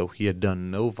death, though he had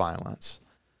done no violence,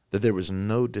 that there was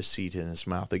no deceit in his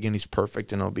mouth. Again, he's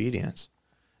perfect in obedience.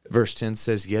 Verse 10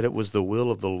 says, yet it was the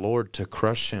will of the Lord to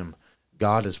crush him.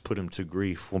 God has put him to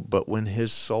grief. But when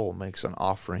his soul makes an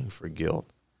offering for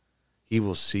guilt, he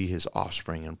will see his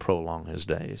offspring and prolong his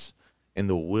days. And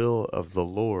the will of the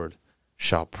Lord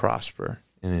shall prosper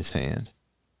in his hand.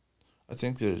 I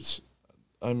think that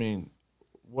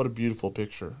what a beautiful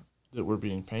picture that we're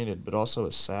being painted, but also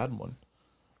a sad one,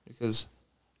 because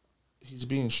he's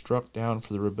being struck down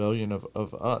for the rebellion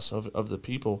of us, of the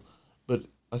people. But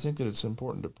I think that it's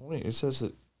important to point. It says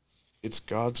that it's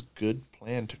God's good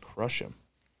plan to crush him.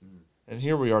 And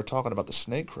here we are talking about the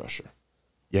snake crusher.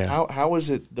 Yeah. How is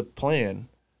it the plan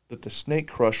that the snake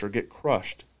crusher get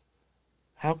crushed?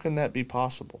 How can that be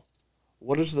possible?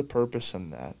 What is the purpose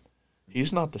in that?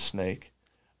 He's not the snake,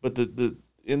 but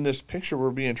in this picture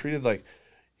we're being treated like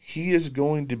he is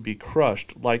going to be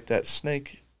crushed like that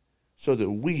snake, so that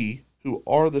we, who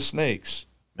are the snakes,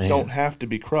 Man. don't have to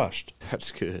be crushed.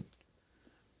 That's good.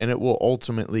 And it will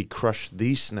ultimately crush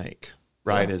the snake,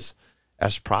 right? Yeah.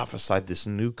 As prophesied, this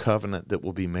new covenant that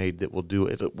will be made that will do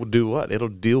it. It will do what? It'll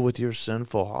deal with your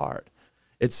sinful heart.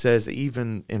 It says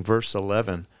even in verse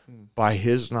 11, by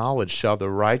his knowledge shall the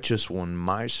righteous one,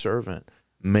 my servant,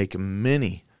 make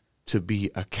many to be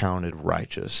accounted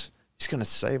righteous. He's going to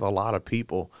save a lot of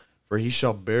people, for he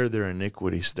shall bear their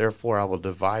iniquities. Therefore I will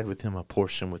divide with him a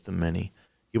portion with the many.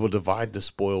 He will divide the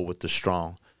spoil with the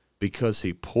strong, because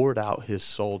he poured out his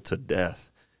soul to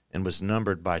death and was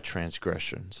numbered by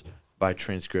transgressors,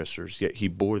 yet he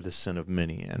bore the sin of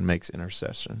many and makes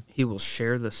intercession. He will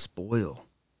share the spoil.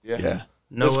 Yeah.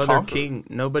 No Let's other conquer. king,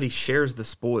 nobody shares the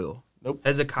spoil. Nope.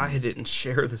 Hezekiah didn't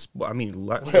share the spoil. I mean,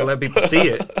 let people see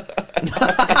it.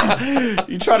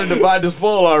 You try to divide the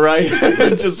spoil, all right,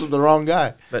 just with the wrong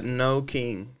guy. But no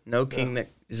king that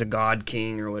is a god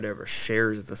king or whatever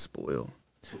shares the spoil.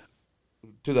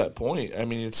 To that point, I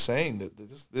mean, it's saying that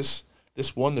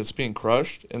this one that's being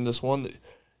crushed, and this one that,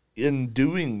 in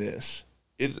doing this,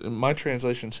 my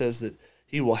translation says that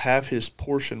he will have his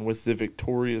portion with the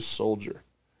victorious soldier.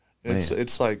 And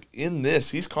it's like in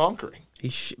this he's conquering.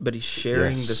 But he's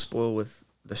sharing Yes. the spoil with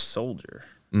the soldier.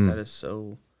 Mm. That is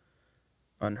so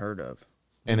unheard of.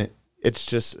 And it's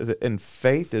just, and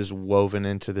faith is woven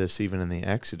into this even in the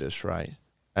Exodus, right?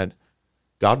 And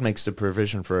God makes the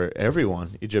provision for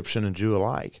everyone, Egyptian and Jew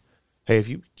alike. Hey, if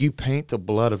you paint the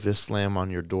blood of this lamb on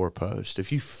your doorpost,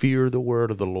 if you fear the word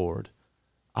of the Lord,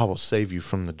 I will save you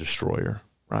from the destroyer,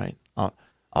 right?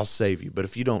 I'll save you. But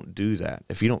if you don't do that,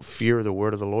 if you don't fear the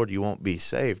word of the Lord, you won't be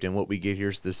saved. And what we get here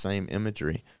is the same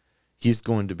imagery. He's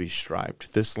going to be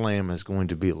striped. This lamb is going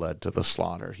to be led to the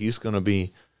slaughter. He's going to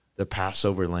be the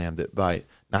Passover lamb that by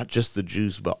not just the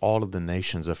Jews, but all of the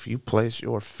nations, if you place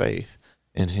your faith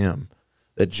in him,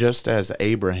 that just as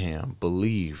Abraham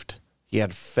believed, he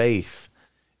had faith,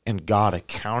 and God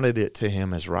accounted it to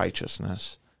him as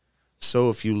righteousness. So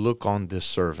if you look on this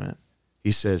servant,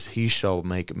 he says, he shall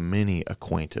make many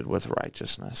acquainted with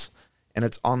righteousness. And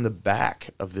it's on the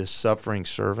back of this suffering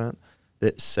servant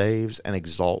that saves and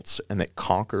exalts and that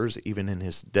conquers even in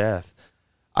his death.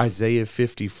 Isaiah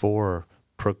 54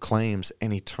 proclaims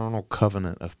an eternal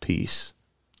covenant of peace.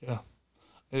 Yeah,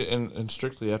 and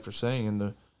strictly after saying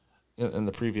in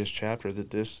the previous chapter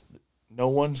that no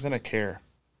one's going to care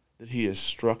that he is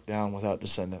struck down without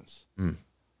descendants. Mm.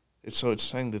 So it's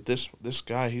saying that this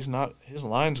guy, his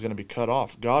line's going to be cut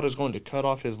off. God is going to cut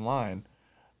off his line,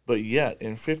 but yet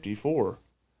in 54,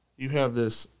 you have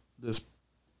this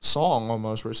song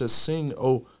almost where it says, "Sing,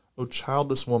 O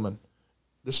childless woman."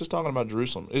 This is talking about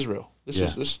Jerusalem, Israel. This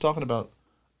is talking about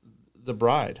the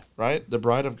bride, right? The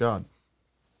bride of God.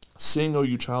 "Sing, O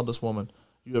you childless woman,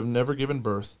 you have never given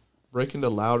birth. Break into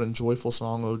loud and joyful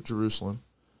song, O Jerusalem.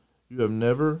 You have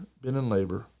never been in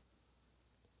labor.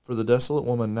 For the desolate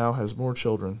woman now has more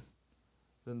children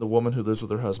than the woman who lives with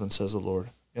her husband, says the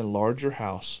Lord. Enlarge your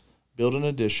house, build an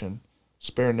addition,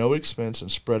 spare no expense,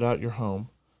 and spread out your home,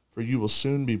 for you will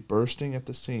soon be bursting at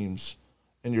the seams,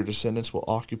 and your descendants will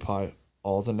occupy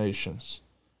all the nations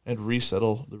and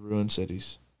resettle the ruined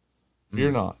cities.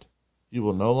 Fear not, you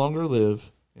will no longer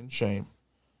live in shame.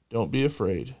 Don't be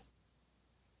afraid.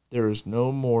 There is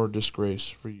no more disgrace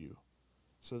for you."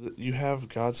 So that you have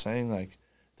God saying, like,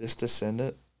 this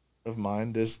descendant of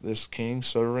mine, this king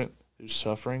servant who's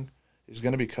suffering, is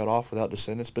going to be cut off without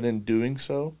descendants. But in doing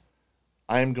so,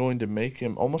 I am going to make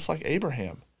him almost like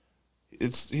Abraham.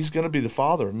 He's going to be the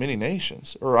father of many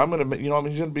nations, or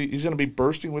he's going to be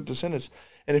bursting with descendants.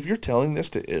 And if you're telling this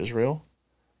to Israel,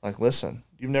 like, listen,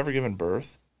 you've never given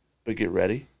birth, but get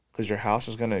ready because your house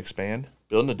is going to expand.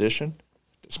 Build an addition,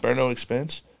 spare no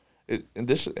expense.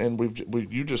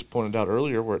 You just pointed out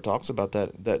earlier where it talks about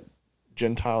that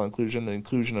Gentile inclusion, the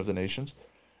inclusion of the nations.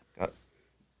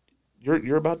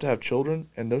 You're about to have children,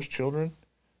 and those children,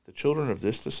 the children of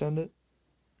this descendant,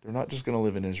 they're not just going to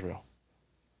live in Israel.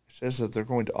 It says that they're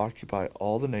going to occupy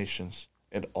all the nations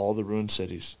and all the ruined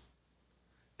cities.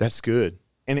 That's good.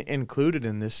 And included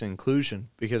in this inclusion,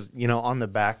 because, on the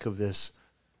back of this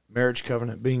marriage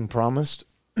covenant being promised,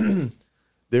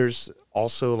 there's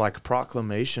also like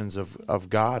proclamations of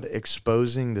God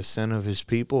exposing the sin of his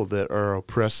people that are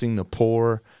oppressing the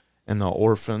poor and the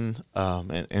orphan,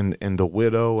 and the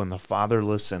widow and the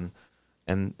fatherless, and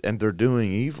they're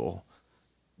doing evil.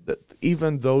 That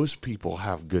even those people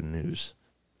have good news.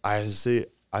 Isaiah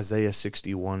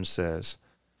 61 says,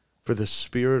 "For the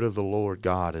Spirit of the Lord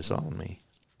God is on me,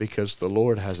 because the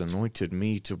Lord has anointed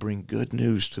me to bring good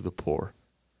news to the poor."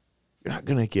 You're not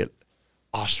going to get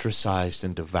ostracized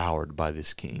and devoured by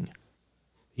this king.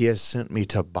 He has sent me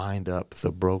to bind up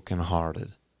the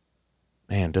brokenhearted.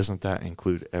 man, doesn't that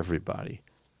include everybody?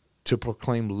 To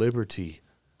proclaim liberty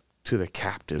to the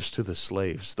captives, to the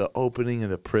slaves, the opening of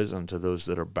the prison to those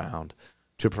that are bound,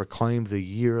 to proclaim the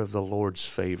year of the Lord's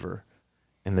favor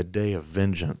and the day of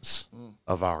vengeance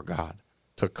of our God,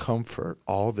 to comfort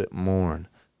all that mourn,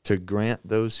 to grant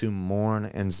those who mourn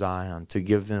in Zion, to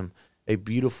give them a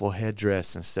beautiful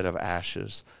headdress instead of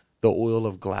ashes, the oil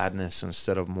of gladness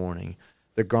instead of mourning,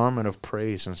 the garment of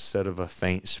praise instead of a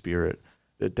faint spirit,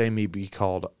 that they may be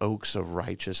called oaks of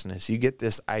righteousness. You get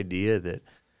this idea that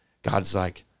God's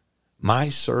like, my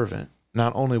servant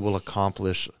not only will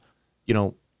accomplish,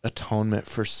 atonement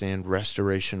for sin,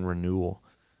 restoration, renewal.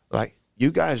 Like, you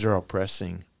guys are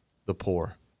oppressing the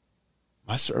poor.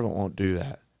 My servant won't do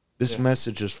that. This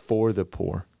message is for the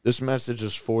poor. This message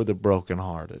is for the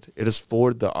brokenhearted. It is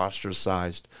for the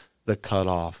ostracized, the cut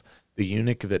off, the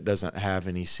eunuch that doesn't have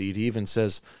any seed. He even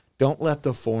says, don't let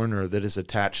the foreigner that has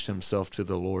attached himself to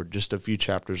the Lord, just a few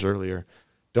chapters earlier,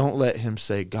 don't let him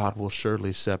say, God will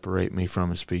surely separate me from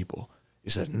his people. He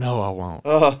said, no, I won't.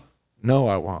 No,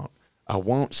 I won't. I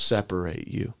won't separate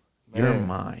you. Man. You're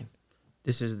mine.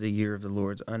 This is the year of the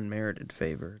Lord's unmerited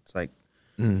favor. It's like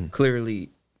clearly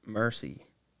mercy.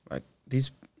 Like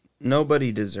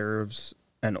nobody deserves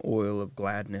an oil of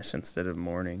gladness instead of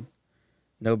mourning.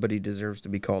 Nobody deserves to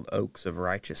be called oaks of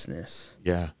righteousness.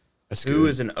 Yeah. That's Who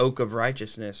good. is an oak of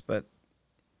righteousness but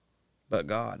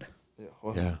God? Yeah.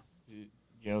 Well,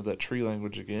 yeah. That tree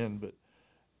language again, but,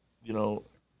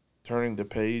 turning the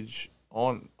page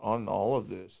on all of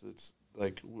this, it's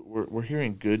like we're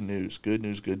hearing good news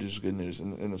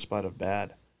in spite of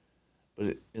bad.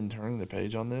 But in turning the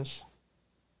page on this,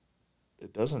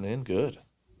 it doesn't end good.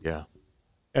 Yeah.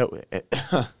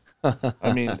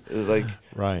 I mean, like,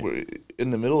 right. we're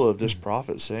in the middle of this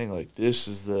prophet saying, like, this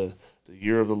is the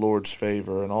year of the Lord's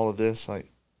favor and all of this,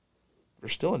 like, we're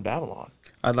still in Babylon.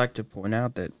 I'd like to point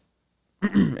out that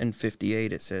in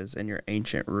 58 it says, and your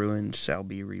ancient ruins shall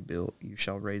be rebuilt. You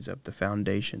shall raise up the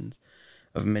foundations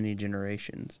of many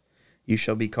generations. You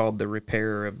shall be called the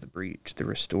repairer of the breach, the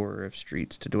restorer of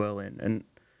streets to dwell in. And,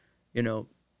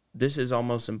 this is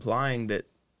almost implying that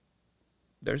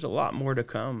there's a lot more to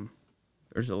come.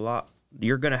 There's a lot.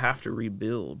 You're going to have to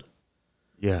rebuild.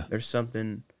 Yeah. There's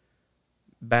something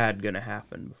bad going to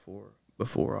happen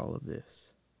before all of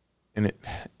this. And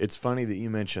it's funny that you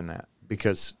mention that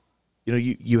because,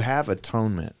 you have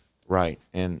atonement, right?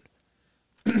 And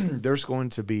there's going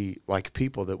to be like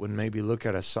people that would maybe look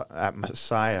at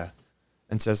Messiah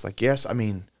and says like, yes, I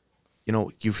mean,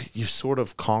 you've sort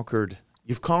of conquered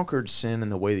sin in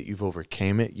the way that you've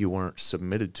overcame it. You weren't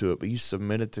submitted to it, but you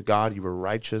submitted to God. You were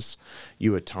righteous.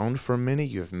 You atoned for many.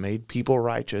 You have made people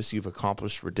righteous. You've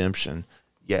accomplished redemption.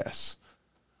 Yes.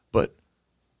 But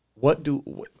what do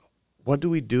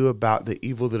we do about the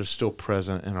evil that is still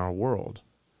present in our world?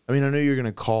 I mean, I know you're going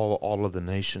to call all of the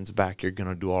nations back. You're going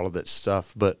to do all of that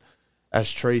stuff. But as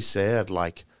Trey said,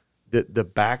 like the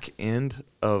back end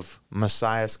of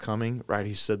Messiah's coming, right?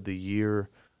 He said the year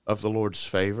of the Lord's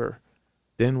favor.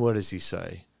 Then what does he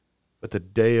say? But the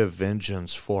day of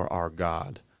vengeance for our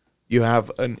God. You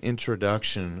have an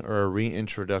introduction or a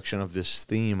reintroduction of this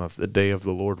theme of the day of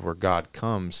the Lord where God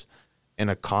comes and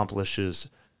accomplishes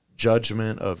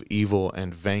judgment of evil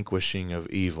and vanquishing of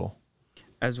evil.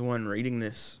 As one reading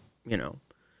this,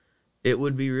 it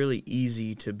would be really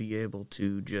easy to be able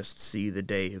to just see the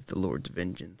day of the Lord's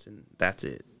vengeance, and that's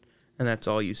it. And that's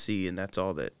all you see, and that's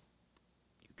all that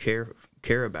you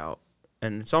care about.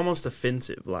 And it's almost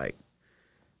offensive. Like,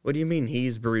 what do you mean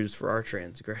he's bruised for our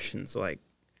transgressions? Like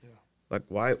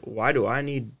why do I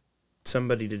need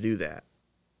somebody to do that?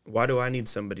 Why do I need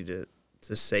somebody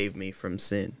to save me from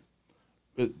sin?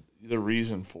 But the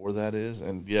reason for that is,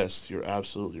 and yes, you're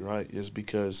absolutely right, is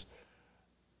because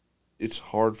it's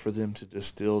hard for them to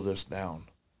distill this down.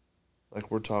 Like,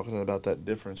 we're talking about that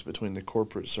difference between the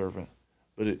corporate servant,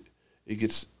 but it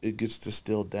gets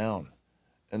distilled down.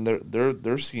 And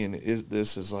they're seeing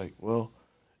this as like, well,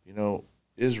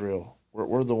 Israel,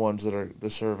 we're the ones that are the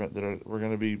servant we're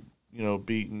going to be,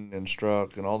 beaten and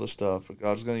struck and all this stuff, but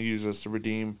God's going to use us to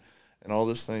redeem and all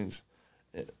these things.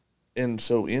 And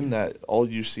so in that, all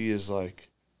you see is like,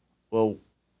 well,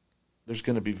 there's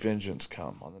going to be vengeance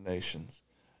come on the nations,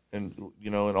 and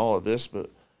and all of this. But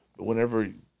whenever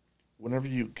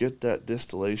you get that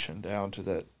distillation down to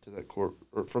that or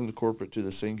from the corporate to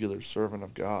the singular servant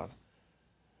of God,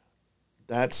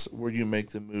 that's where you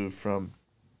make the move from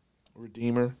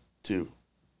redeemer to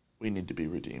we need to be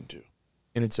redeemed too.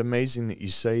 And it's amazing that you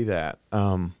say that.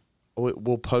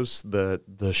 We'll post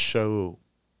the show,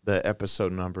 the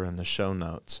episode number in the show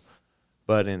notes.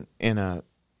 But in a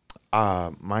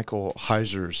Michael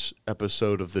Heiser's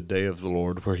episode of the Day of the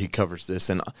Lord where he covers this.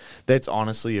 And that's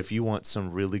honestly, if you want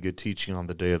some really good teaching on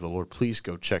the Day of the Lord, please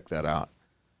go check that out.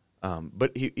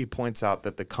 But he points out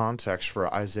that the context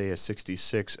for Isaiah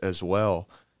 66 as well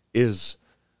is,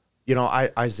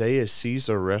 Isaiah sees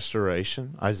a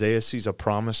restoration. Isaiah sees a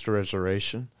promised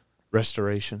restoration.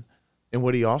 And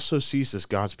what he also sees is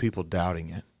God's people doubting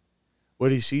it.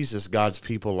 What he sees is God's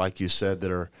people, like you said,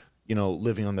 that are,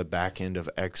 living on the back end of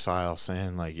exile,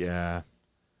 saying like, yeah,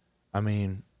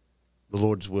 the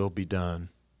Lord's will be done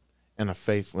in a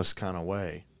faithless kind of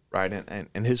way, right?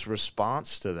 And his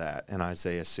response to that in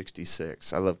Isaiah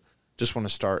 66, just want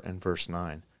to start in verse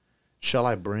 9. Shall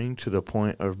I bring to the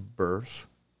point of birth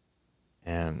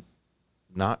and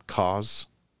not cause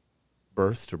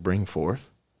birth to bring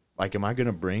forth? Like, am I going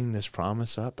to bring this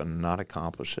promise up and not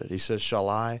accomplish it? He says, shall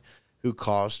I, who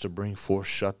caused to bring forth,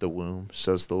 shut the womb,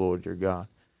 says the Lord your God.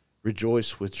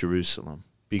 Rejoice with Jerusalem.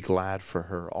 Be glad for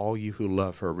her. All you who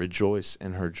love her, rejoice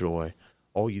in her joy.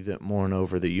 All you that mourn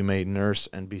over, that you may nurse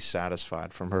and be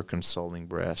satisfied from her consoling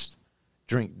breast.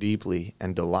 Drink deeply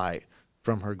and delight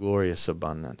from her glorious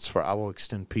abundance. For I will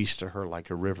extend peace to her like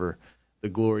a river, the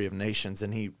glory of nations.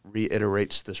 And he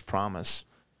reiterates this promise.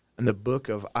 And the book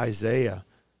of Isaiah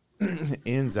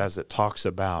ends as it talks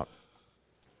about,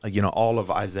 all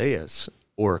of Isaiah's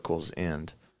oracles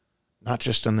end, not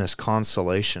just in this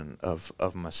consolation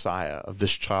of Messiah, of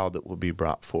this child that will be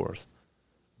brought forth,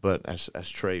 but as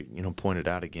Trey, pointed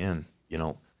out again,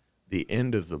 the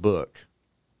end of the book.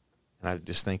 And I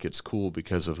just think it's cool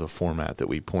because of the format that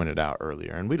we pointed out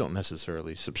earlier. And we don't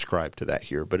necessarily subscribe to that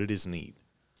here, but it is neat.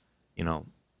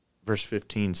 Verse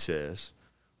 15 says,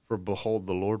 for behold,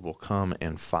 the Lord will come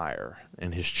in fire,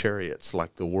 and his chariots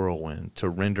like the whirlwind, to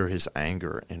render his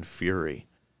anger and fury,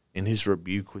 and his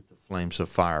rebuke with the flames of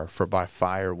fire. For by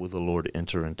fire will the Lord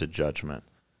enter into judgment.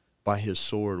 By his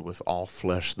sword with all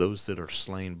flesh, those that are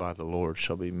slain by the Lord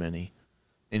shall be many.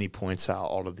 And he points out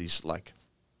all of these,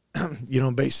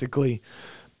 basically,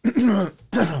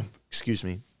 excuse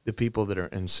me, the people that are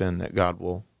in sin that God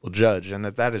will judge, and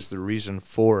that is the reason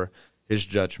for his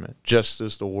judgment, just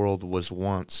as the world was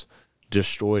once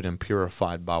destroyed and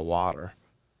purified by water.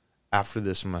 After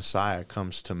this, Messiah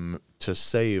comes to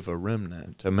save a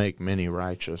remnant, to make many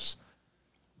righteous.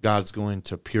 God's going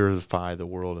to purify the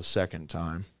world a second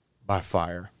time by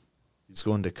fire. He's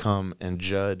going to come and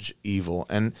judge evil.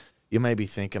 And you may be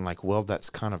thinking well, that's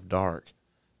kind of dark.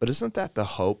 But isn't that the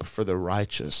hope for the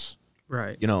righteous?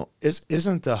 Right.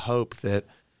 Isn't the hope that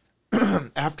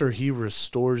after he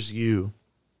restores you,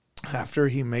 after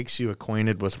he makes you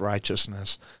acquainted with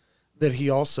righteousness, that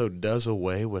he also does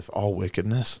away with all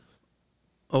wickedness?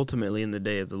 Ultimately, in the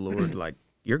day of the Lord,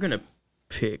 you're going to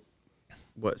pick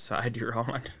what side you're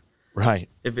on. Right.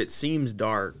 If it seems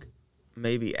dark,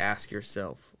 maybe ask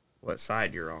yourself what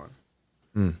side you're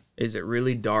on. Is it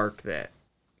really dark that,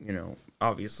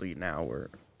 obviously now we're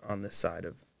on this side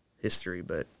of history,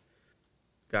 but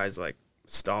guys like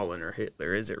Stalin or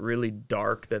Hitler, is it really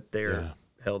dark that they're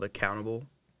held accountable?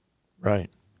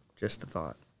 Right. Just a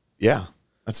thought. Yeah,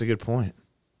 that's a good point.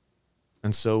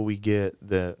 And so we get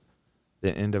the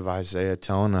end of Isaiah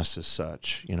telling us as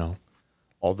such,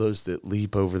 all those that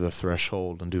leap over the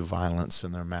threshold and do violence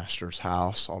in their master's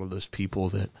house, all of those people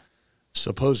that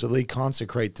supposedly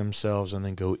consecrate themselves and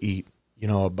then go eat,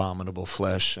 abominable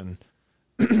flesh, and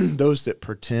those that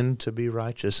pretend to be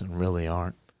righteous and really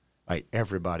aren't. Like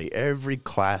everybody, every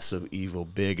class of evil,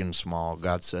 big and small,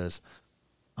 God says,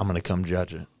 I'm going to come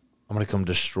judge it. I'm going to come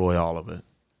destroy all of it.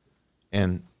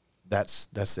 And that's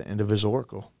the end of his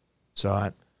oracle.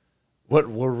 So what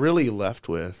we're really left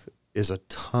with is a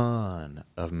ton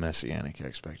of messianic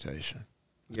expectation.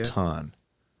 A ton.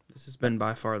 This has been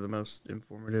by far the most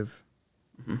informative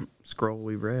scroll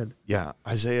we've read. Yeah,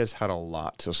 Isaiah's had a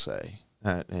lot to say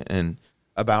and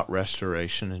about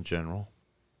restoration in general,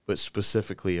 but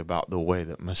specifically about the way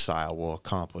that Messiah will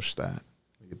accomplish that.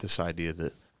 We get this idea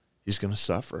that he's going to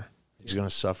suffer. He's going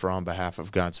to suffer on behalf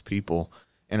of God's people.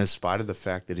 And in spite of the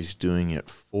fact that he's doing it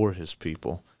for his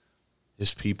people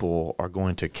are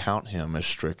going to count him as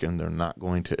stricken. They're not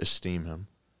going to esteem him.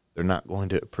 They're not going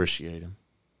to appreciate him.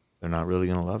 They're not really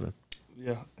going to love him.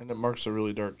 Yeah, and it marks a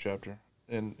really dark chapter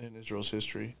in Israel's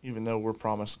history, even though we're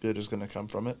promised good is going to come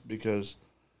from it, because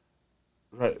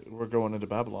we're going into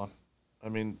Babylon. I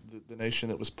mean, the nation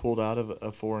that was pulled out of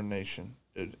a foreign nation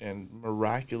and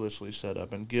miraculously set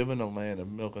up and given a land of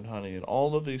milk and honey and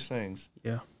all of these things.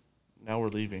 Yeah. Now we're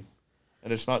leaving.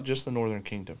 And it's not just the northern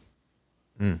kingdom.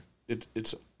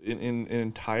 It's in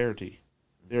entirety.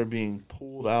 They're being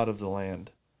pulled out of the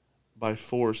land by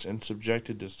force and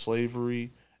subjected to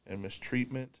slavery and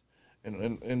mistreatment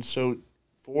And so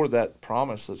for that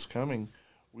promise that's coming,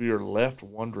 we are left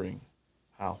wondering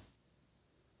how,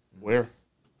 where,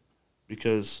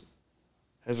 because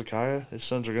Hezekiah, his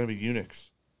sons are going to be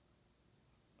eunuchs.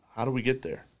 How do we get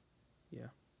there? Yeah.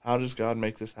 How does God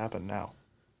make this happen now?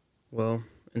 Well,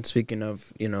 and speaking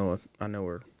of, I know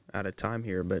we're out of time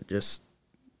here, but just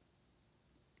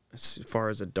as far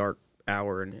as a dark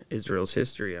hour in Israel's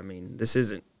history, I mean, this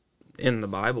isn't in the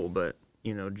Bible, but,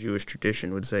 Jewish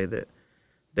tradition would say that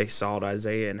they sawed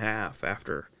Isaiah in half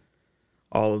after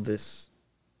all of these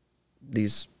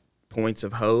points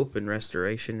of hope and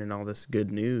restoration and all this good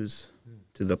news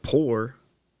to the poor.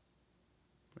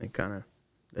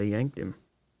 They yanked him.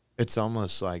 It's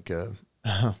almost like a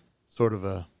sort of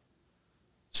a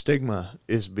stigma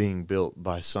is being built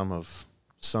by some of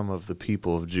the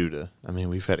people of Judah. I mean,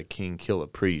 we've had a king kill a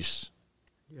priest,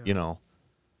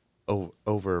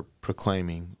 over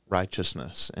proclaiming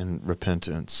righteousness and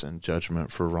repentance and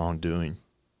judgment for wrongdoing.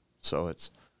 So it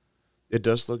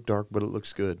does look dark, but it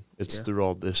looks good. It's through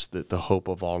all this that the hope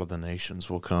of all of the nations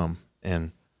will come.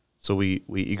 And so we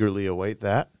eagerly await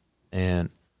that. And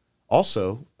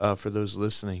also, for those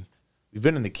listening, we've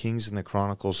been in the Kings and the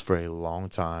Chronicles for a long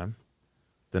time.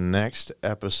 The next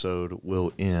episode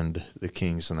will end the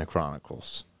Kings and the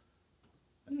Chronicles.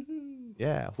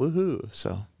 Yeah, woohoo!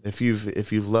 So if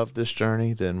you've loved this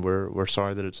journey, then we're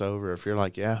sorry that it's over. If you're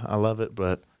like, yeah, I love it,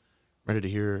 but ready to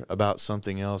hear about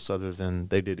something else other than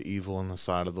they did evil in the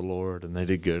sight of the Lord, and they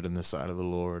did good in the sight of the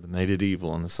Lord, and they did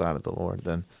evil in the sight of the Lord,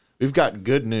 then we've got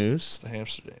good news. It's the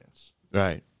hamster dance.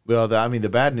 Right. Well, the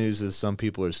bad news is some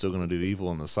people are still going to do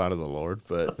evil in the sight of the Lord,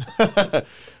 but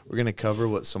we're going to cover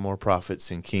what some more prophets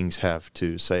and kings have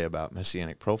to say about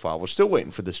Messianic profile. We're still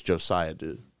waiting for this Josiah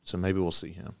dude, so maybe we'll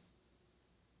see him.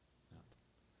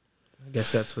 I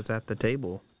guess that's what's at the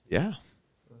table. Yeah.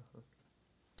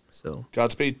 So,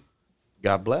 Godspeed.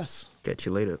 God bless. Catch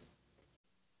you later.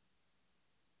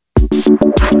 This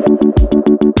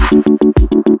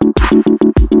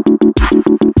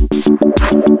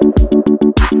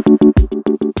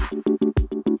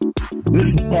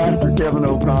is Pastor Kevin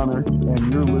O'Connor,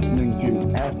 and you're listening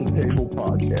to At the Table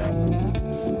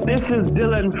Podcast. This is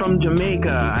Dylan from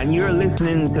Jamaica, and you're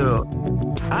listening to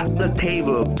At the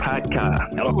Table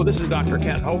Podcast. Hello, this is Dr.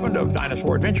 Kent Hovind of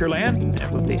Dinosaur Adventureland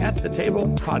and with the At the Table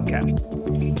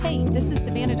Podcast. Hey, this is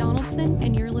Savannah Donaldson,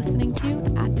 and you're listening to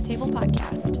At the Table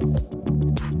Podcast.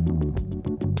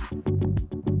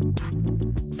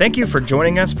 Thank you for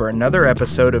joining us for another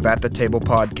episode of At the Table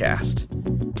Podcast.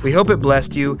 We hope it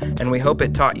blessed you, and we hope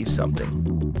it taught you something.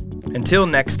 Until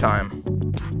next time,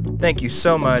 thank you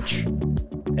so much,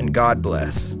 and God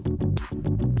bless.